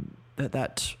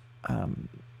that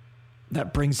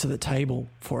brings to the table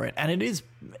for it, and it's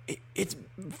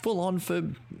full on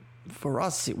for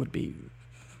us. It would be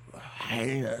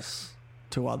heinous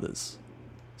to others.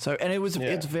 So, and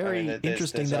it's very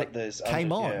interesting that it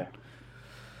came on. Yeah.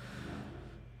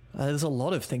 There's a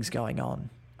lot of things going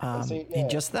on in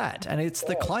just that, and it's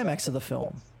the climax of the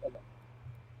film.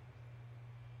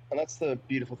 And that's the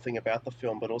beautiful thing about the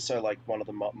film, but also like one of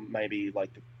the maybe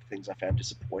like the things I found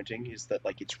disappointing is that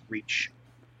like its reach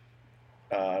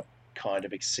kind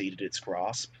of exceeded its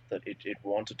grasp. That it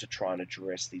wanted to try and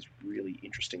address these really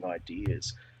interesting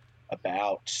ideas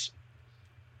about,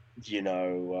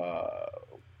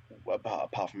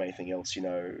 apart from anything else,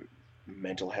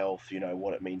 mental health,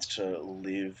 what it means to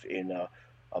live in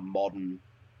a modern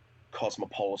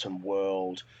cosmopolitan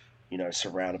world,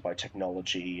 surrounded by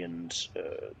technology and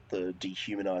the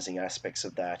dehumanizing aspects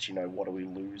of that. What are we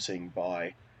losing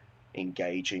by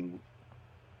engaging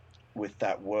with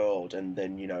that world? And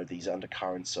then, these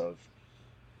undercurrents of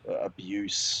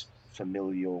abuse,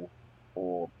 familial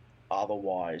or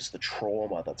otherwise, the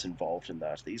trauma that's involved in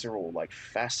that. These are all like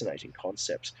fascinating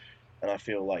concepts, and I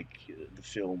feel like the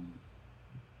film,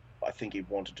 I think it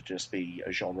wanted to just be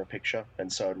a genre picture,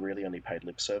 and so it really only paid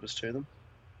lip service to them.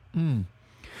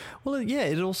 Well, yeah,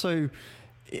 it also,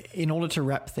 in order to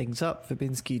wrap things up,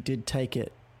 Verbinski did take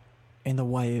it in the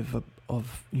way of a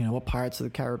Pirates of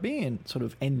the Caribbean sort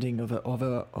of ending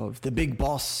of the big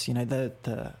boss,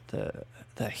 the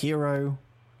hero,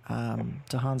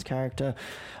 Dahan's character,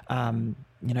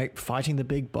 fighting the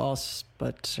big boss,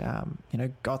 but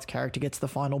Goth's character gets the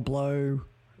final blow,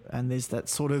 and there's that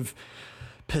sort of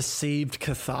perceived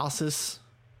catharsis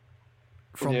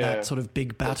from that sort of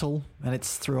big battle, and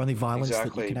it's through only violence that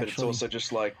you can but actually... it's also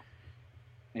just like,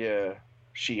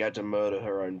 she had to murder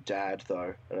her own dad,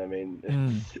 though,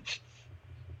 and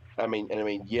I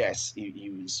mean, yes,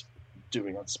 he was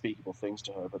doing unspeakable things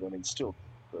to her, but I mean, still,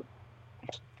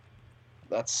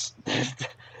 that's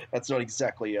not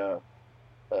exactly a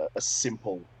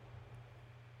simple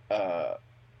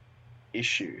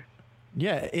issue.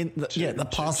 Yeah, the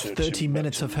past 30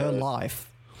 minutes of her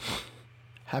life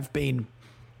have been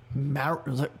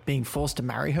being forced to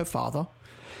marry her father,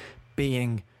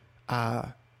 being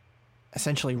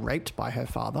essentially raped by her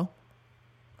father,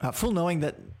 full knowing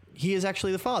that he is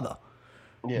actually the father.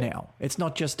 Yeah. Now it's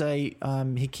not just he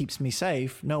keeps me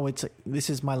safe. No, this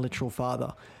is my literal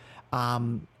father,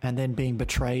 and then being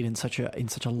betrayed in such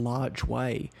a large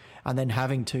way, and then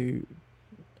having to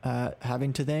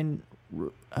then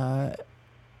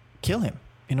kill him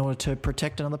in order to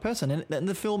protect another person. And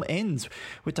the film ends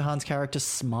with Dahan's character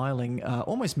smiling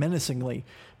almost menacingly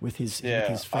with his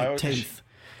fake teeth.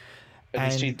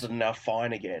 And his teeth are now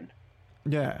fine again.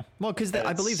 Yeah. Well, because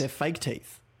I believe they're fake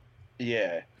teeth.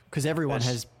 Yeah. Because everyone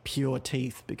has pure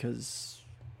teeth, because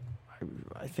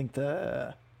I think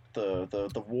the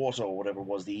water or whatever it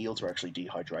was, the eels were actually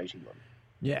dehydrating them.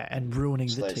 Yeah, and ruining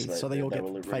the teeth, so they all get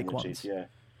fake ones. Teeth, yeah.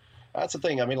 That's the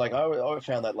thing. I mean, like, I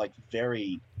found that, like,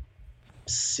 very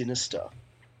sinister,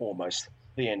 almost,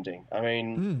 the ending. I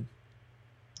mean,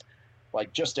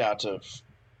 like just out of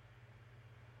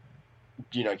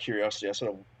curiosity, I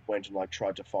sort of went and like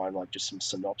tried to find like just some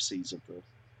synopses of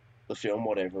the film,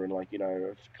 whatever, and like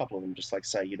a couple of them just like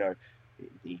say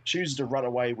he chooses to run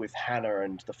away with Hannah,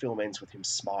 and the film ends with him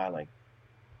smiling,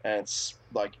 and it's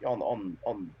like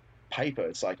on paper,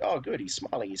 it's like, oh good, he's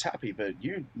smiling, he's happy, but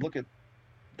you look at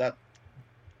that,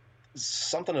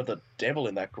 something of the devil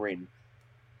in that grin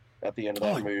at the end of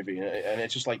that movie, and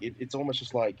it's just like it's almost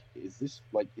just like, is this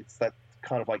like, it's that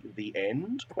kind of like the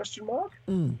end question mark?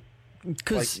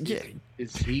 Because like,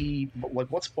 is he like,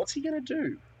 what's he gonna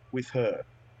do with her?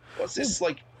 What's this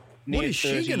like? What is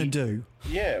 30, she gonna do?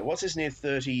 Yeah, what's this near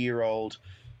 30-year-old,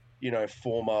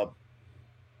 former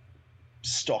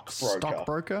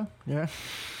stockbroker, yeah,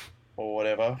 or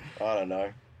whatever? I don't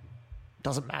know.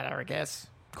 Doesn't matter, I guess.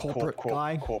 Corporate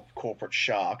guy, corporate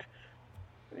shark.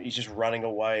 He's just running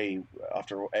away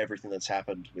after everything that's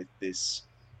happened with this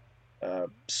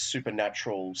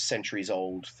supernatural,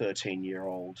 centuries-old,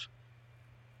 13-year-old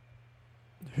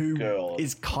who girl.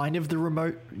 Is kind of the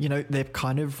remote. They're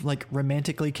kind of like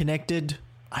romantically connected,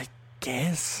 I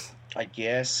guess.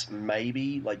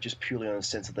 Maybe like just purely on the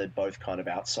sense that they're both kind of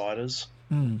outsiders.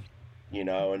 And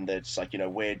that's like,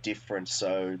 we're different,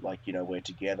 so like, we're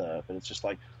together. But it's just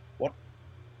like,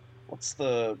 what's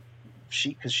the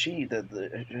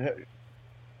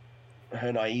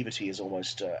her naivety is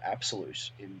almost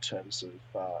absolute in terms of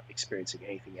experiencing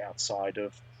anything outside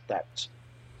of that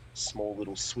small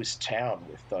little Swiss town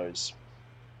with those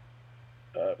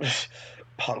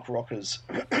punk rockers.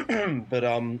 But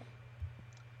so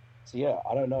yeah,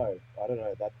 I don't know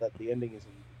that the ending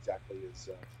isn't exactly as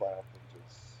triumphant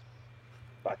as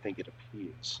I think it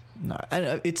appears. No,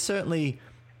 and it's certainly,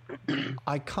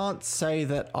 I can't say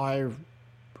that I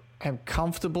am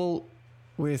comfortable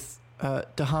with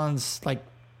Dahan's like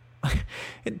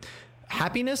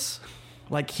happiness.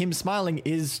 Like, him smiling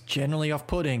is generally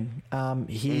off-putting.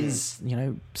 He's,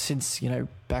 since,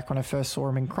 back when I first saw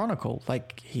him in Chronicle,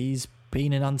 like, he's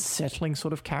been an unsettling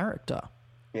sort of character.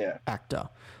 Yeah. Actor.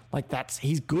 Like,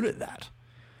 he's good at that.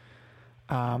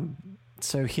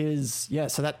 So a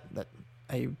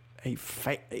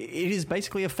fake, it is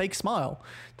basically a fake smile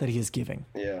that he is giving.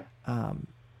 Yeah. So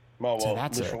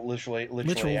that's literally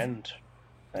and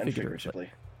figuratively.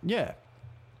 Yeah.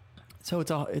 So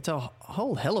it's a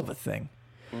whole hell of a thing.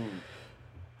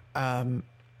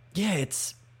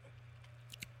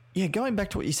 Going back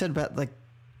to what you said about, like,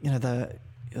 the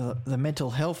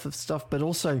mental health of stuff, but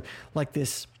also like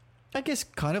this, I guess,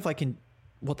 kind of like in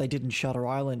what they did in Shutter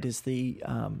Island, is the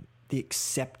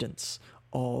acceptance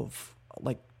of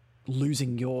like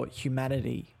losing your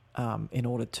humanity in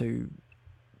order to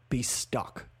be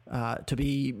stuck, to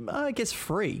be, I guess,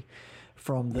 free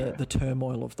from the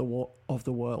turmoil of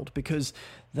the world, because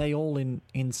they all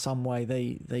in some way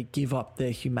they give up their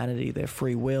humanity, their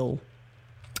free will,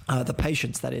 the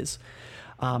patience that is,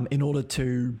 in order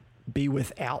to be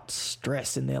without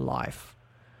stress in their life,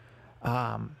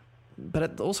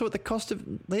 but also at the cost of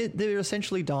they're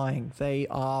essentially dying. They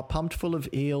are pumped full of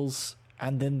eels,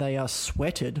 and then they are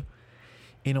sweated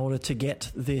in order to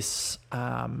get this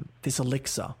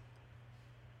elixir.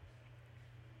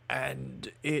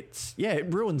 And it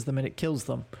ruins them and it kills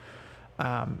them,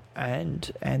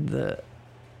 and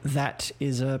that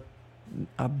is a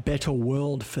better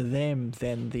world for them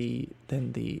than the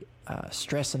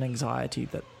stress and anxiety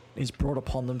that is brought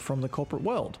upon them from the corporate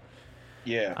world.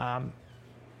 Yeah.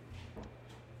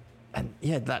 And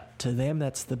yeah, that to them,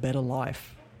 that's the better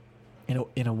life,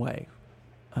 in a way.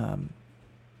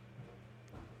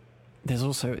 There's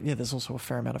also a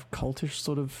fair amount of cultish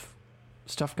sort of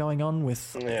stuff going on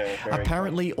with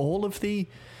apparently cool. all of the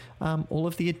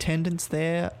attendants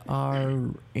there are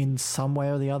in some way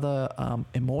or the other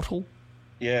immortal.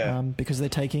 Yeah. Because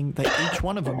each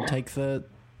one of them take the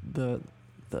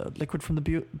liquid from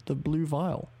the blue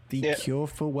vial, the cure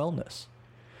for wellness.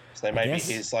 So they maybe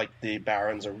he's like the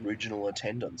Baron's original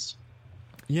attendants.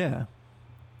 Yeah.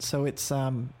 So it's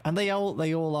and they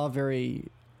all are very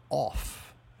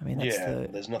off. I mean,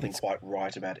 there's nothing quite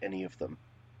right about any of them.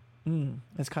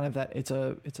 It's kind of that. It's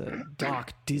a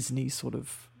dark Disney sort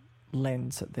of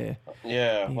lens at their.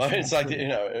 Yeah, well, it's like,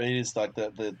 it is like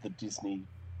the Disney,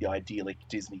 the idyllic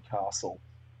Disney castle,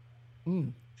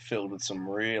 filled with some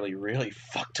really, really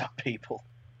fucked up people.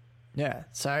 Yeah.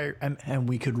 So and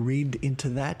we could read into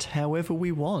that however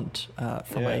we want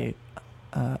from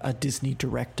a Disney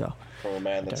director, from a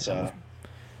man that's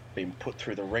been put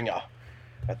through the ringer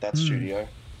at that studio.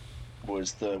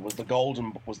 Was the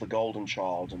golden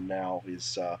child, and now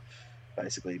is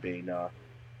basically been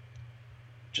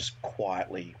just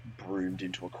quietly broomed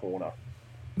into a corner.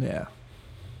 Yeah.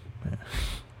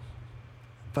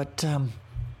 But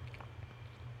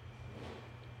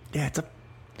yeah,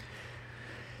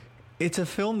 it's a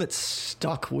film that's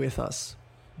stuck with us.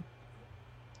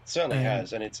 Certainly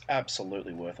has, and it's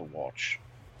absolutely worth a watch.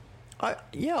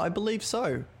 I believe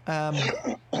so.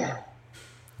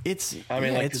 It's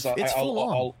it's full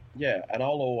on. And I'll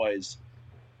always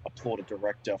applaud a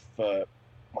director for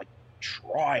like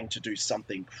trying to do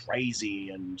something crazy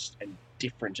and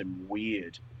different and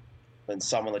weird than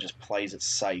someone that just plays it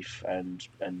safe and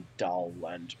dull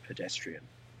and pedestrian.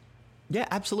 Yeah,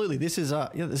 absolutely. This is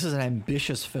an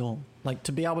ambitious film. Like,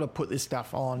 to be able to put this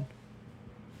stuff on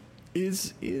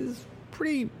is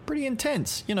pretty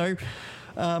intense, you know,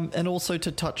 and also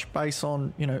to touch base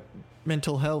on, you know,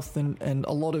 mental health and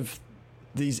a lot of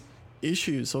these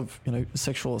issues of, you know,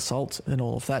 sexual assault and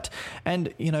all of that.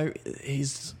 And, you know,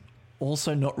 he's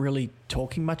also not really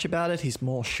talking much about it. He's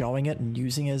more showing it and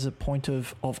using it as a point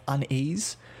of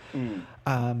unease. You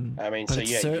can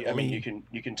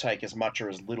take as much or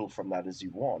as little from that as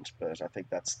you want, but I think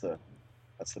that's the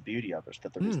beauty of it,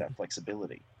 that there is that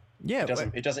flexibility. Yeah,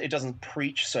 it doesn't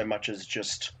preach so much as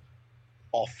just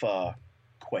offer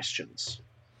questions.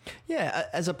 Yeah,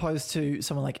 as opposed to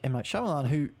someone like M. Night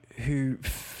Shyamalan who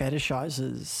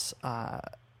fetishizes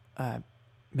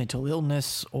mental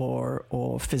illness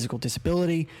or physical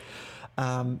disability.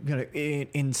 You know,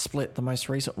 in Split, the most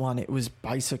recent one, it was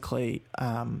basically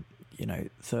you know,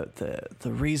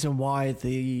 the reason why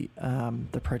the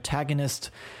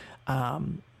protagonist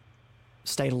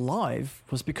stayed alive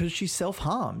was because she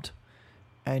self-harmed,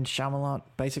 and Shyamalan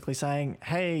basically saying,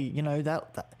 hey, you know,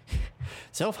 that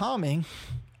self-harming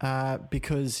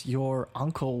because your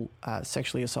uncle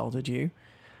sexually assaulted you,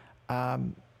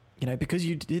 you know, because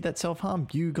you did that self-harm,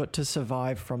 you got to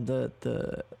survive from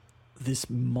this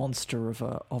monster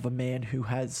of a man who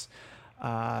has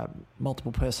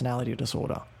multiple personality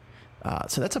disorder.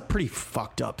 So that's a pretty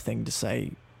fucked up thing to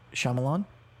say, Shyamalan.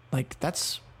 Like,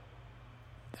 that's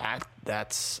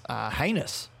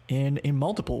heinous in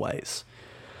multiple ways.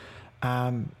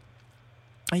 You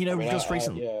know,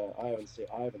 recently. I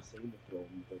haven't seen the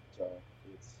film, but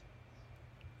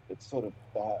it's sort of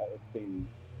been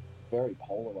very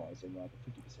polarizing. Like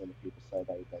 50% of people say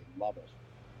they love it,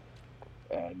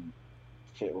 and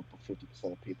 50%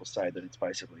 of people say that it's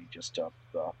basically just a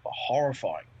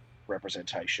horrifying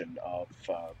representation of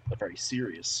a very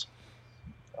serious,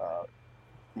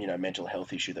 you know, mental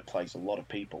health issue that plagues a lot of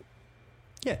people.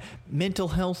 Yeah, mental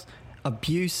health,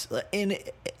 abuse, in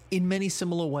many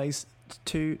similar ways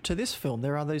to this film.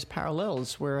 There are those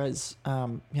parallels, whereas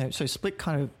you know, so Split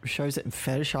kind of shows it and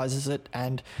fetishizes it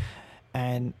and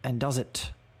does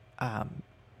it,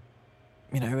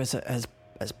 you know, as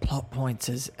plot points,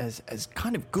 as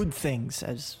kind of good things,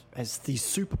 as these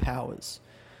superpowers.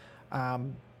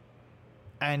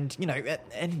 And, you know,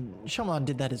 and Shyamalan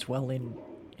did that as well in,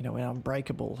 you know, in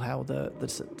Unbreakable, how the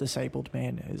disabled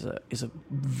man is a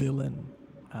villain.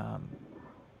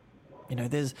 You know,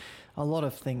 there's a lot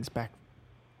of things back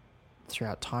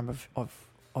throughout time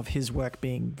of his work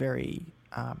being very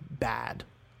bad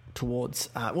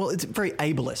towards, it's very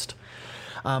ableist.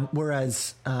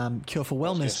 Whereas Cure for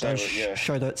Wellness does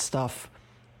show that stuff.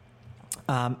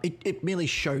 It merely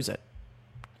shows it.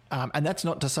 And that's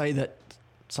not to say that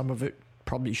some of it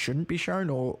probably shouldn't be shown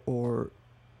or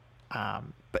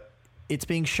but it's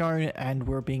being shown and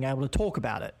we're being able to talk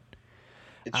about it.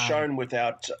 It's shown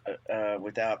without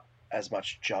as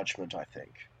much judgment, I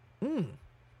think.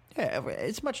 Yeah,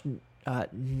 it's much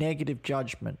negative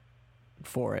judgment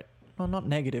for it. Well, not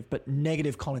negative, but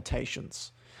negative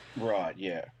connotations. Right,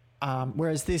 yeah.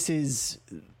 Whereas this is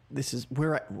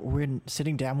we're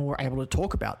sitting down and we're able to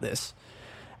talk about this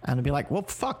and be like, well,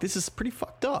 fuck, this is pretty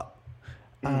fucked up.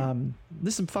 This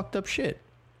is some fucked up shit.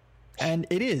 And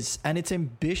it is, and it's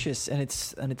ambitious, and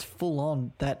it's full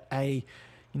on. That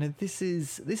this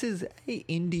is a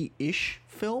indie-ish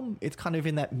film. It's kind of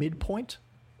in that midpoint.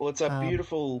 Well, it's a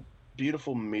beautiful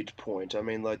midpoint. I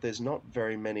mean, like, there's not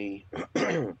very many,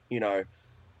 you know,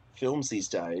 films these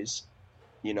days.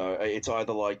 You know, it's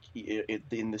either like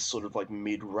in this sort of like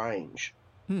mid-range.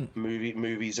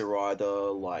 Movies are either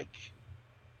like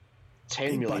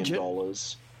 $10 million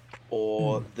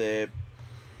or they're,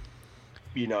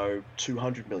 you know,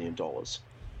 $200 million.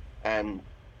 And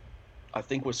I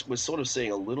think we're sort of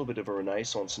seeing a little bit of a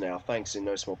renaissance now, thanks in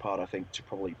no small part, I think, to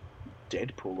probably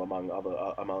Deadpool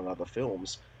among other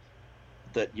films,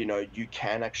 that, you know, you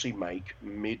can actually make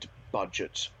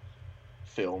mid-budget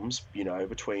films, you know,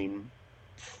 between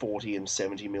 $40 and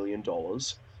 $70 million or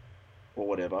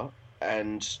whatever,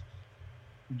 and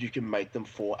you can make them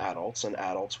for adults, and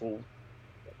adults will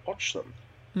watch them.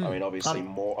 I mean, obviously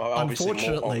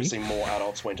unfortunately, obviously more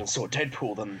adults went and saw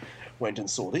Deadpool than went and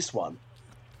saw this one.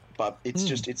 But it's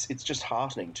just it's just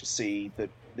heartening to see that.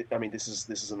 I mean, this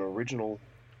is an original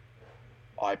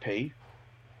IP.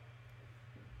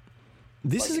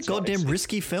 This is a goddamn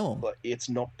risky film. But it's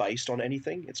not based on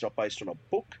anything. It's not based on a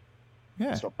book.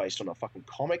 Yeah. It's not based on a fucking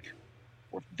comic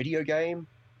or video game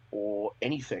or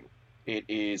anything. It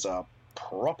is a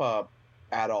proper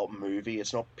adult movie.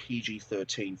 It's not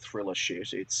PG-13 thriller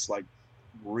shit. It's like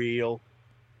real.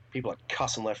 People are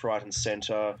cussing left, right, and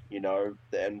center, you know,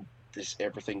 and this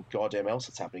everything goddamn else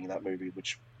that's happening in that movie,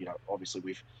 which, you know, obviously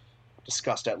we've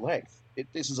discussed at length.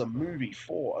 This is a movie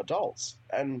for adults,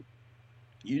 and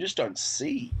you just don't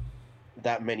see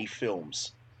that many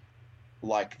films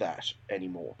like that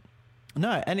anymore.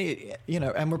 No, and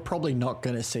and we're probably not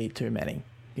going to see too many.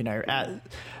 You know,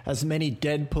 as many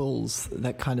Deadpools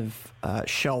that kind of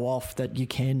show off that you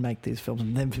can make these films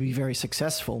and them be very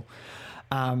successful.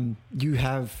 You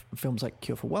have films like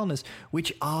Cure for Wellness,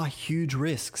 which are huge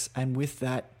risks, and with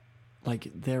that, like,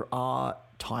 there are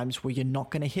times where you're not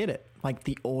going to hit it. Like,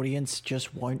 the audience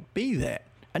just won't be there,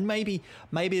 and maybe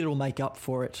it'll make up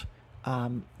for it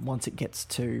once it gets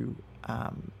to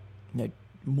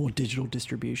more digital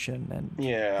distribution, and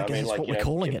I guess that's what we're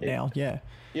calling it now.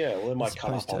 Yeah, well, it might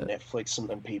come up on Netflix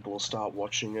and people will start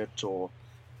watching it, or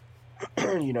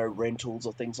rentals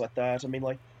or things like that. I mean,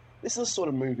 like, this is the sort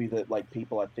of movie that, like,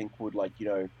 people I think would, like,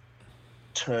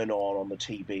 turn on the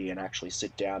TV and actually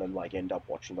sit down and, like, end up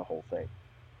watching the whole thing.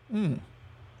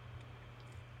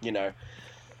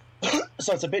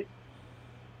 So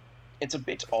it's a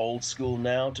bit old school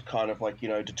now to kind of, like,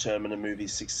 determine a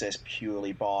movie's success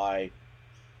purely by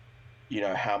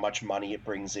how much money it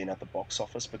brings in at the box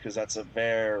office, because that's a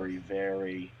very,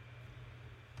 very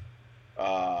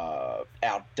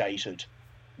outdated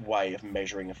way of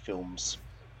measuring a film's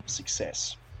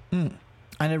success. And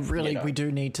it really, we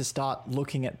do need to start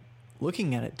looking at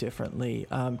it differently,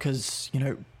 because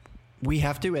we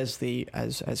have to,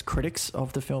 as critics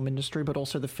of the film industry, but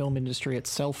also the film industry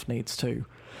itself needs to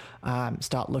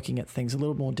start looking at things a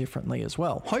little more differently as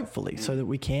well, hopefully, so that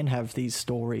we can have these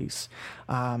stories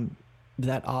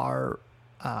that are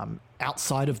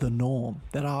outside of the norm,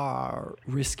 that are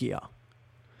riskier,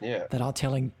 that are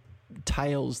telling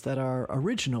tales that are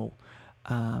original,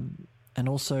 and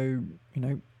also,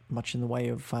 much in the way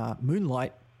of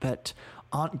Moonlight, that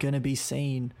aren't going to be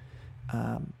seen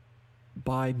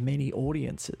by many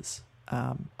audiences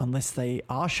unless they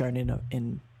are shown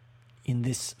in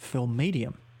this film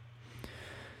medium.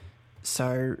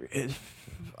 So,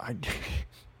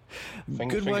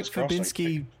 good work,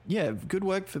 Verbinski. Yeah, good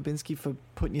work, Verbinski, for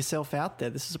putting yourself out there.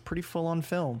 This is a pretty full-on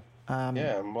film. Well, I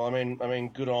mean,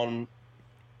 good on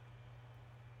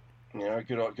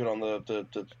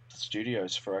the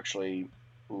studios for actually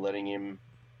letting him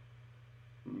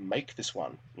make this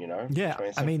one. Yeah,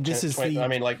 I mean, this is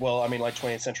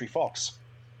 20th Century Fox.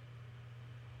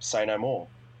 Say no more.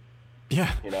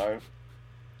 Yeah,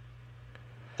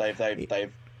 they're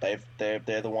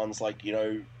the ones, like,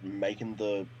 making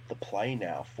the play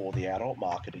now for the adult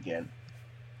market again.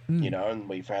 And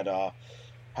we've had our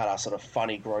sort of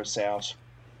funny, gross out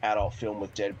adult film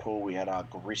with Deadpool. We had our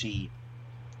gritty,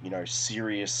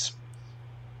 serious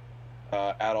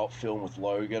adult film with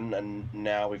Logan, and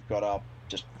now we've got our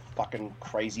just fucking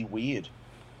crazy weird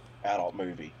adult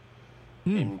movie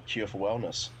in Cure for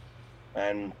Wellness.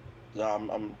 And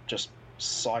I'm just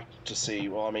psyched to see.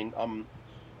 Well, I mean,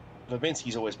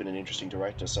 Verbinski's always been an interesting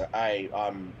director, so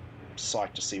I'm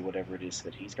psyched to see whatever it is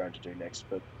that he's going to do next.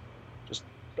 But just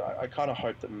I kind of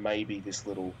hope that maybe this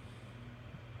little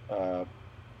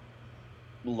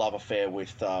love affair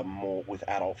with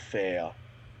adult fare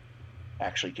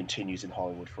actually continues in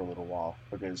Hollywood for a little while,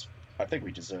 because I think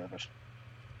we deserve it.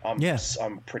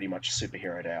 I'm pretty much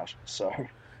superheroed out, so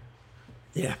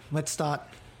yeah, let's start.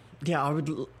 Yeah, I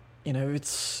would.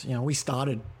 It's we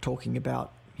started talking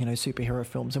about superhero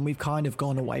films, and we've kind of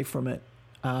gone away from it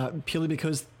purely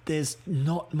because there's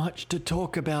not much to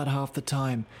talk about half the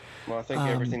time. Well, I think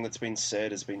everything that's been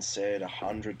said has been said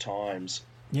 100 times.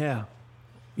 Yeah.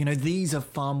 These are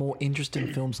far more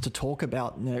interesting films to talk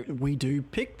about. We do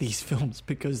pick these films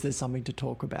because there's something to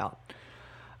talk about.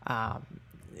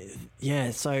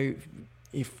 So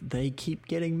if they keep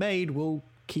getting made, we'll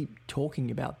keep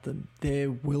talking about them. There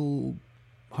will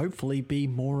hopefully be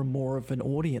more and more of an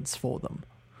audience for them.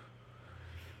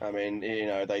 I mean,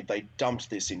 they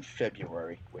dumped this in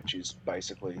February, which is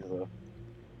basically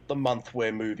the month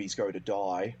where movies go to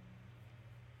die.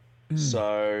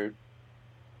 So,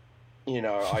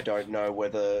 I don't know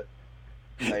whether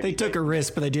they took a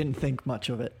risk, but they didn't think much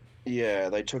of it. Yeah,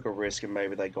 they took a risk and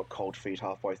maybe they got cold feet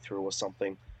halfway through or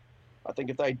something. I think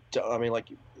if they, I mean, like,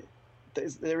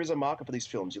 there is a market for these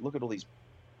films. You look at all these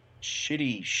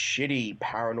shitty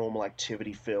paranormal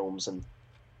activity films, and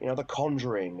The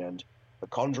Conjuring, and The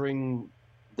Conjuring.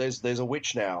 There's a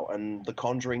witch now, and The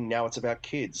Conjuring now it's about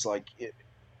kids, like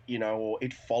or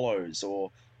It Follows,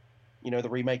 or the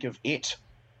remake of It.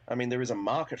 I mean, there is a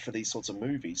market for these sorts of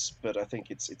movies, but I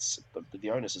think it's the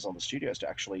onus is on the studios to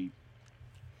actually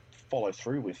follow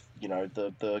through with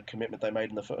the commitment they made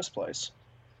in the first place.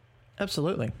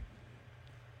 Absolutely.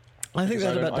 I think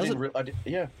that about does it.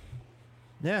 Yeah.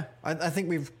 Yeah, I think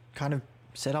we've kind of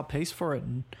set up piece for it.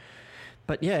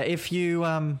 But yeah, if you,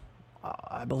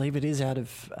 I believe it is out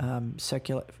of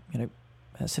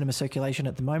cinema circulation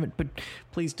at the moment. But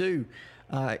please do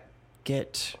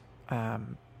get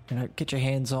your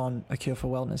hands on A Cure for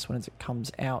Wellness when it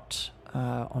comes out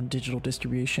on digital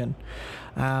distribution.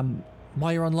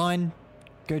 While you're online,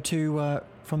 go to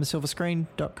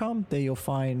fromthesilverscreen.com. There you'll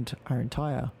find our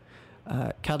entire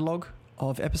catalogue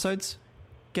of episodes.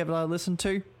 Give it a listen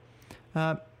to.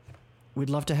 We'd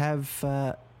love to have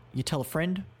you tell a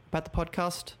friend about the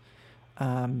podcast.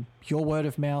 Your word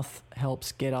of mouth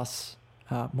helps get us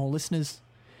more listeners,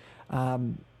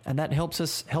 and that helps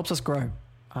us grow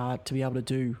to be able to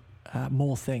do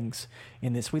more things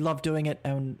in this. We love doing it,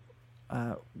 and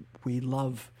we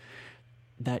love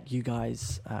that you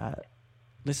guys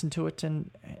listen to it and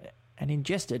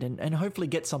ingest it and hopefully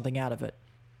get something out of it.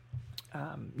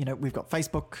 We've got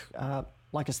Facebook.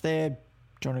 Like us there,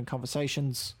 join in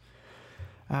conversations.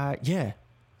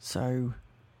 So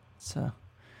it's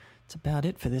about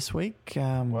it for this week.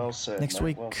 Well said. Next mate.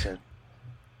 week, well said.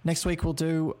 Next week we'll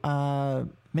do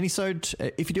minisode.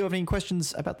 If you do have any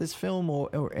questions about this film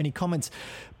or any comments,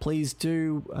 please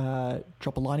do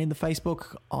drop a line in the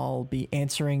Facebook. I'll be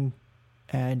answering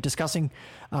and discussing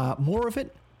more of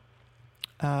it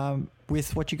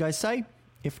with what you guys say.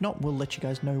 If not, we'll let you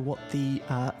guys know what the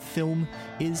film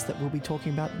is that we'll be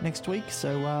talking about next week.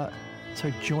 So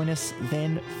join us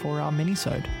then for our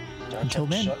minisode. Until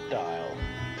then.